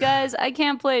like, hey guys, I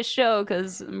can't play a show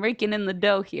because I'm raking in the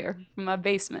dough here from my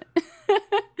basement.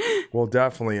 Well,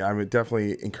 definitely. I would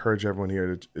definitely encourage everyone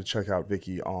here to check out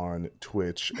Vicky on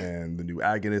Twitch and the new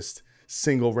Agonist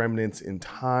single Remnants in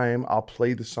Time. I'll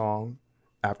play the song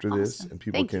after this, and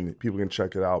people can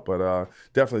check it out. But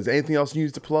definitely, is there anything else you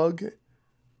need to plug?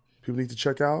 People need to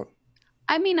check out.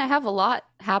 I mean, I have a lot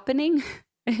happening.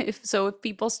 If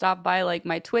people stop by like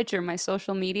my Twitch or my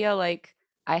social media, like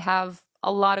I have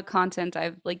a lot of content. I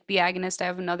have like the Agonist. I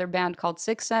have another band called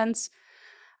Sicksense.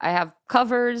 I have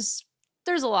covers.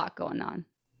 There's a lot going on.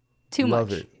 Too much.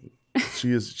 Love it.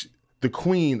 She is the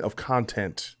queen of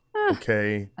content.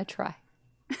 Okay. I try.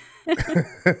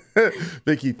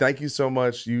 Vicky, thank you so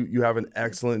much. You have an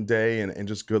excellent day and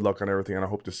just good luck on everything. And I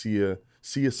hope to see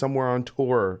you somewhere on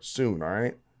tour soon. All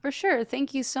right. For sure.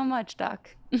 Thank you so much,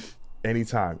 Doc.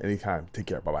 Anytime. Take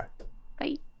care. Bye-bye.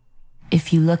 Bye.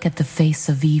 If you look at the face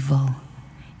of evil,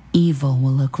 evil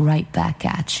will look right back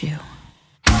at you.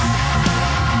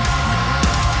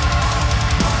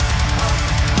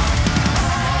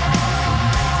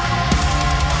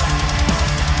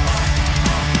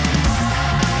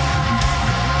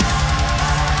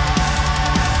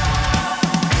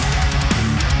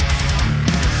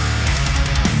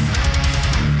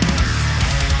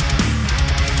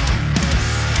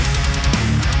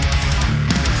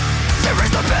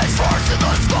 Pitchforks in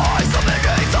the sky, some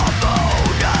beneath the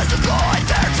moon. As the guide,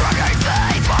 they're dragging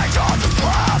faith, my jaws to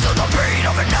slap to the beat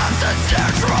of an absent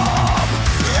snare drum.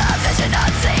 The vision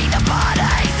unseen, the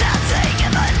bodies dancing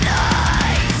in the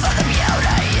night. Of the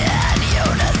beauty in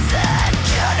unison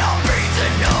cannot be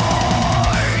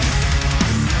denied.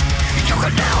 You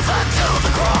can nail them to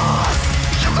the cross,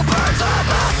 you can burn them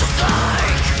at the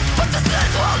stake, but the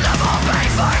sins will never be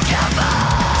forgiven.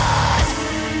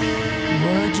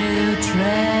 Would you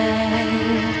trade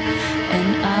an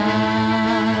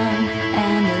arm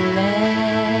and a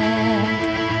leg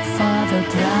for the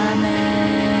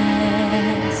promise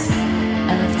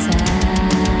of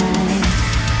time?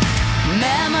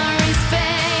 Memories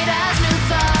fade as new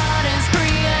thought is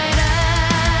created.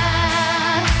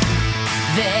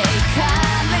 They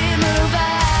kindly move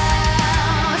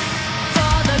out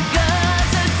for the good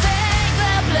to take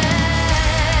their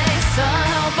place. A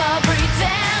hope of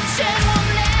redemption will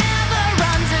never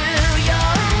undo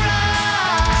your wrongs.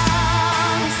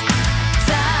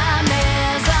 Time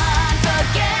is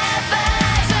unforgiving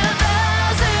to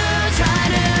those who try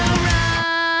to run.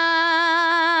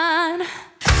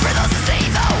 For those who see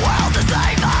the world as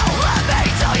evil, let me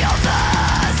tell you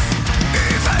this: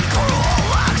 even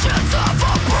cruel actions have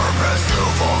a purpose to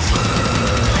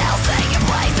fulfill. They'll stay in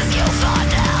places you thought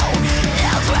now,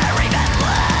 elsewhere even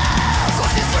less.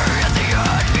 Cause you see at the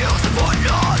end, music would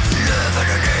not live in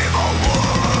an evil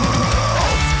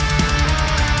world.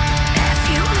 If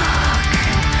you look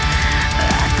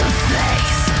at the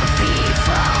face of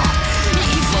evil,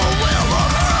 Evil will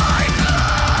look right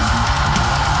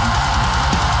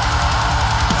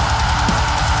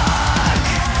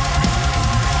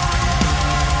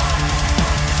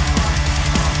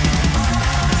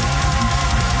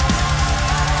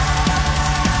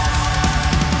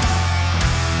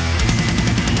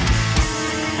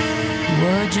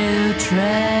would you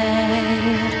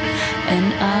trade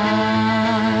an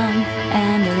arm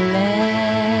and a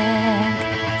leg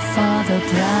for the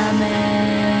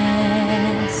promise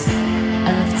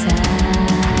of time?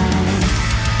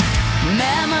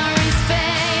 Memories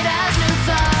fade as new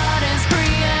thought is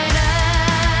created.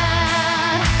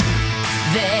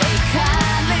 They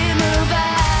kindly move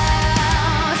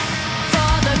out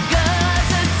for the good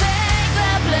to take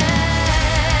their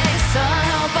place. A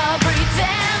hope of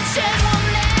redemption will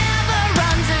never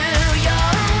undo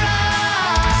your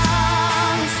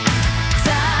wrongs.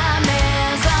 Time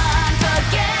is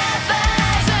unforgiving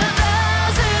to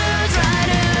those who try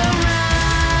to run.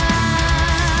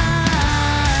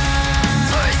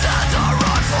 Things that are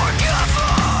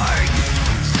unforgiving,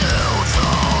 still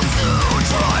those who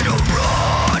try to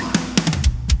run.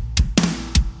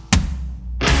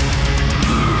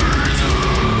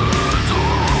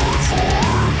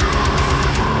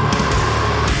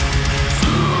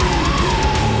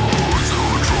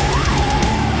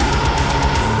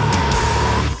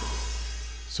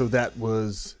 So that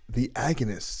was the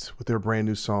Agonists with their brand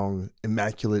new song,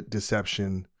 Immaculate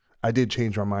Deception. I did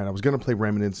change my mind. I was going to play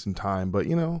Remnants in Time, but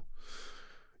you know,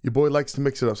 your boy likes to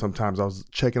mix it up sometimes. I was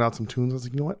checking out some tunes. I was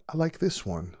like, you know what? I like this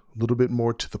one. A little bit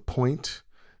more to the point.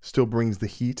 Still brings the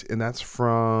heat. And that's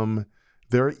from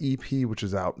their EP, which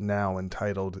is out now,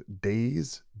 entitled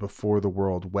Days Before the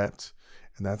World Wet.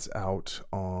 And that's out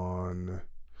on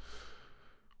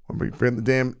I'm forgetting the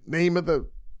damn name of the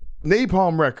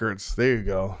Napalm Records. There you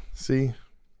go. See,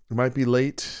 it might be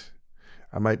late.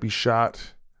 I might be shot,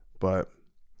 but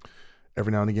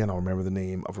every now and again, I'll remember the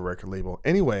name of a record label.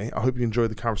 Anyway, I hope you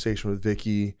enjoyed the conversation with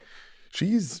Vicky.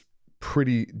 She's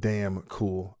pretty damn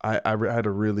cool. I had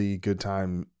a really good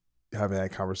time having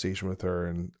that conversation with her,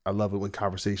 and I love it when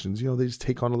conversations, they just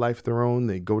take on a life of their own.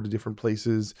 They go to different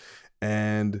places,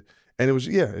 and it was,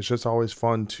 it's just always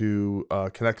fun to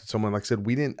connect with someone. Like I said,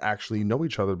 we didn't actually know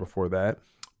each other before that,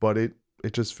 but it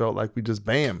just felt like we just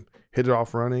bam, hit it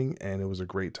off running, and it was a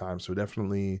great time. So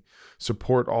definitely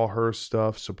support all her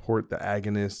stuff, support the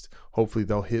Agonist. Hopefully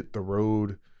they'll hit the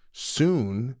road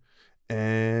soon.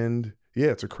 And yeah,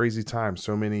 it's a crazy time.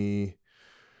 So many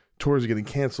tours are getting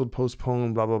canceled,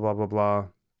 postponed, blah, blah, blah, blah, blah.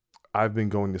 I've been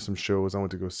going to some shows. I went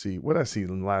to go see, what did I see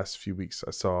in the last few weeks?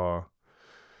 I saw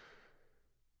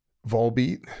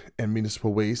Volbeat and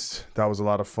Municipal Waste. That was a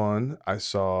lot of fun. I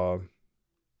saw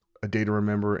A Day to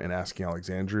Remember and Asking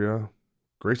Alexandria.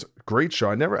 Great show.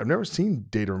 I've never seen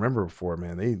Day to Remember before,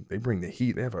 man. They bring the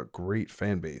heat. They have a great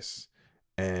fan base.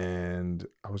 And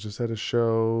I was just at a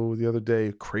show the other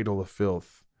day, Cradle of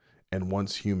Filth and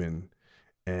Once Human,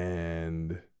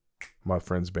 and my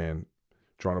friend's band,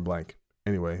 drawing a blank.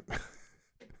 Anyway,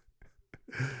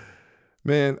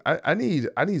 man, I need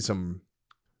some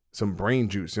brain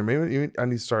juice. Maybe I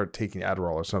need to start taking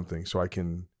Adderall or something so I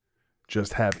can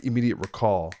just have immediate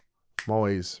recall. I'm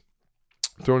always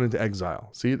thrown into exile.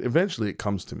 See, eventually it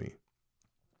comes to me.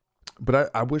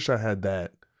 But I wish I had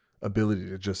that ability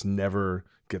to just never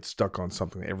get stuck on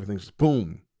something. Everything's just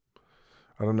boom.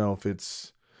 I don't know if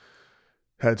it's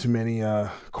had too many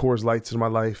Coors Lights in my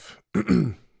life. I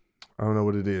don't know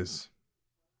what it is.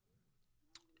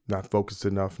 Not focused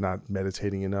enough, not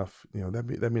meditating enough. That'd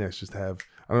be nice just to have.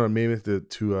 I don't know, maybe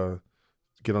to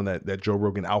get on that Joe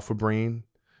Rogan Alpha Brain.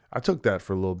 I took that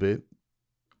for a little bit.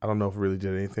 I don't know if it really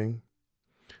did anything.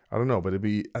 I don't know, but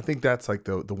I think that's like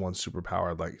the one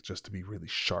superpower I'd like, just to be really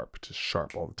sharp, just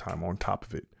sharp all the time, on top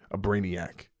of it, a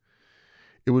brainiac.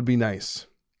 It would be nice.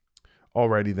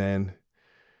 Alrighty then.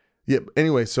 Yep.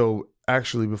 Anyway, so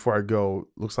actually before I go,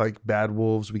 looks like Bad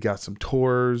Wolves, we got some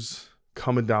tours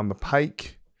coming down the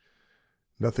pike.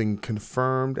 Nothing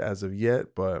confirmed as of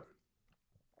yet, but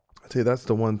I tell you, that's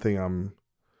the one thing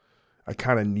I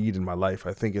kind of need in my life.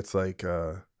 I think it's like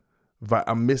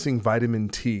I'm missing vitamin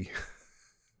T.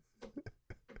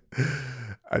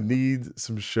 I need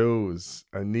some shows.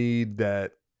 I need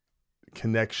that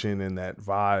connection and that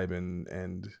vibe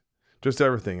and just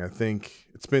everything. I think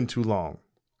it's been too long.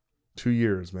 2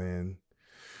 years, man.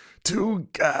 2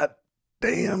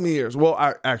 goddamn years. Well,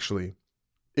 actually,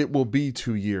 it will be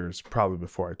 2 years probably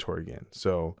before I tour again.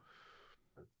 So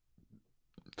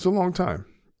it's a long time,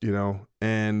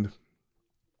 and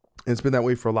it's been that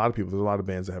way for a lot of people. There's a lot of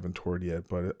bands that haven't toured yet,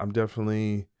 but I'm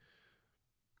definitely,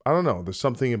 I don't know. There's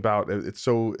something about it. It's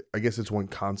so, I guess it's one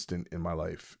constant in my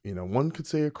life. One could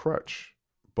say a crutch,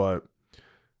 but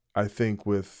I think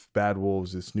with Bad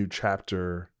Wolves, this new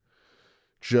chapter,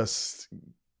 just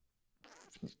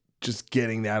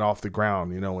getting that off the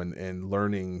ground, and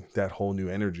learning that whole new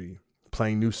energy,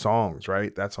 playing new songs,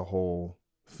 right? That's a whole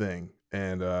thing.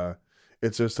 And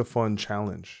it's just a fun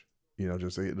challenge,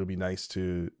 it'll be nice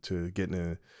to get in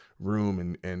a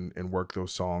room and work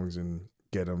those songs and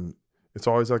get them. It's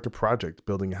always like a project,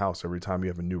 building a house. Every time you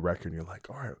have a new record, and you're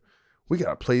like, all right, we got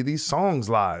to play these songs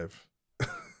live.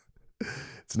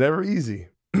 It's never easy.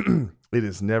 It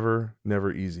is never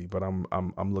easy, but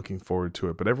I'm looking forward to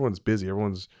it. But everyone's busy.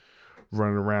 Everyone's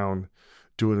running around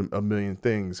doing a million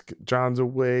things. John's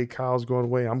away. Kyle's going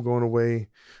away. I'm going away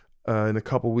in a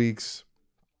couple weeks.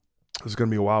 It's going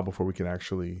to be a while before we can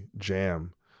actually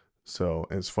jam. So,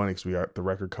 and it's funny because we got the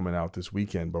record coming out this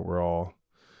weekend, but we're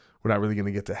not really going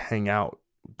to get to hang out,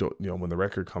 when the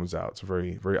record comes out. It's a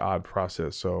very, very odd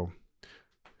process. So,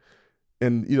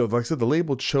 and, like I said, the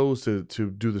label chose to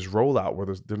do this rollout where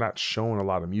they're not showing a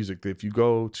lot of music. If you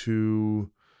go to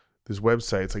this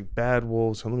website, it's like Bad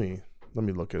Wolves. So let me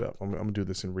look it up. I'm going to do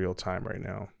this in real time right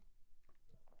now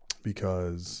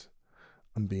because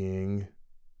I'm being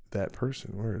that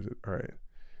person. Where is it? All right.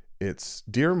 It's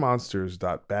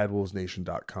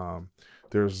dearmonsters.badwolvesnation.com.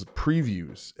 There's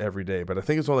previews every day, but I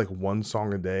think it's only like one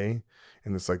song a day.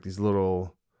 And it's like these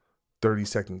little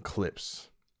 30-second clips.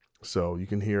 So you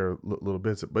can hear little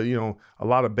bits. But, a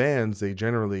lot of bands,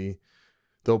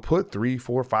 they'll put 3,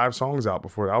 4, 5 songs out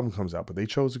before the album comes out, but they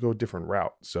chose to go a different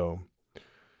route. So a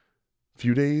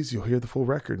few days, you'll hear the full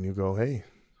record and you go, hey,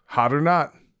 hot or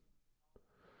not,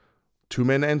 2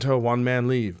 men enter, 1 man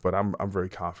leave. But I'm very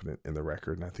confident in the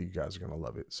record, and I think you guys are going to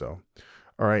love it. So,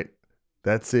 all right,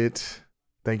 that's it.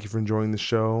 Thank you for enjoying the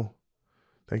show.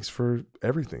 Thanks for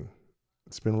everything.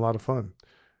 It's been a lot of fun.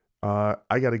 I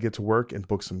got to get to work and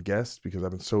book some guests because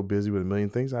I've been so busy with a million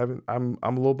things. I'm a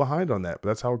little behind on that, but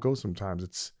that's how it goes sometimes.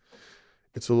 It's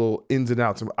a little ins and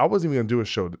outs. I wasn't even going to do a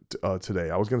show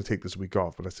today. I was going to take this week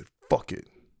off, but I said, fuck it.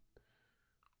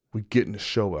 We're getting the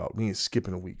show out. We ain't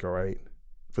skipping a week, all right?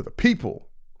 For the people,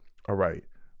 all right?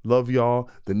 Love y'all.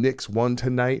 The Knicks won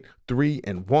tonight,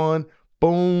 3-1.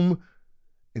 Boom.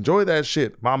 Enjoy that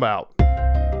shit. Mamba out.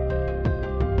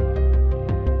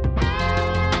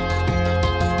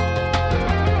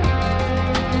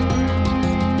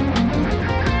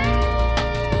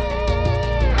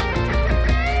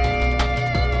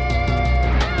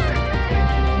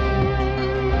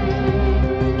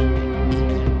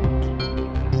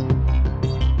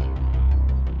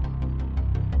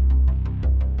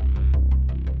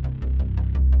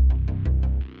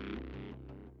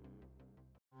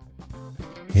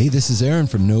 Hey, this is Aaron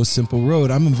from No Simple Road.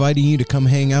 I'm inviting you to come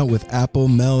hang out with Apple,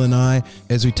 Mel, and I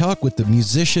as we talk with the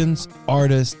musicians,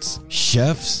 artists,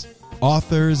 chefs,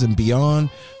 authors, and beyond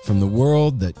from the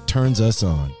world that turns us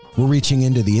on. We're reaching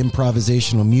into the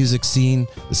improvisational music scene,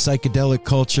 the psychedelic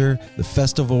culture, the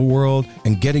festival world,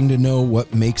 and getting to know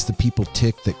what makes the people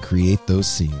tick that create those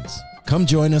scenes. Come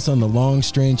join us on the long,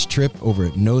 strange trip over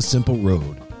at No Simple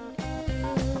Road.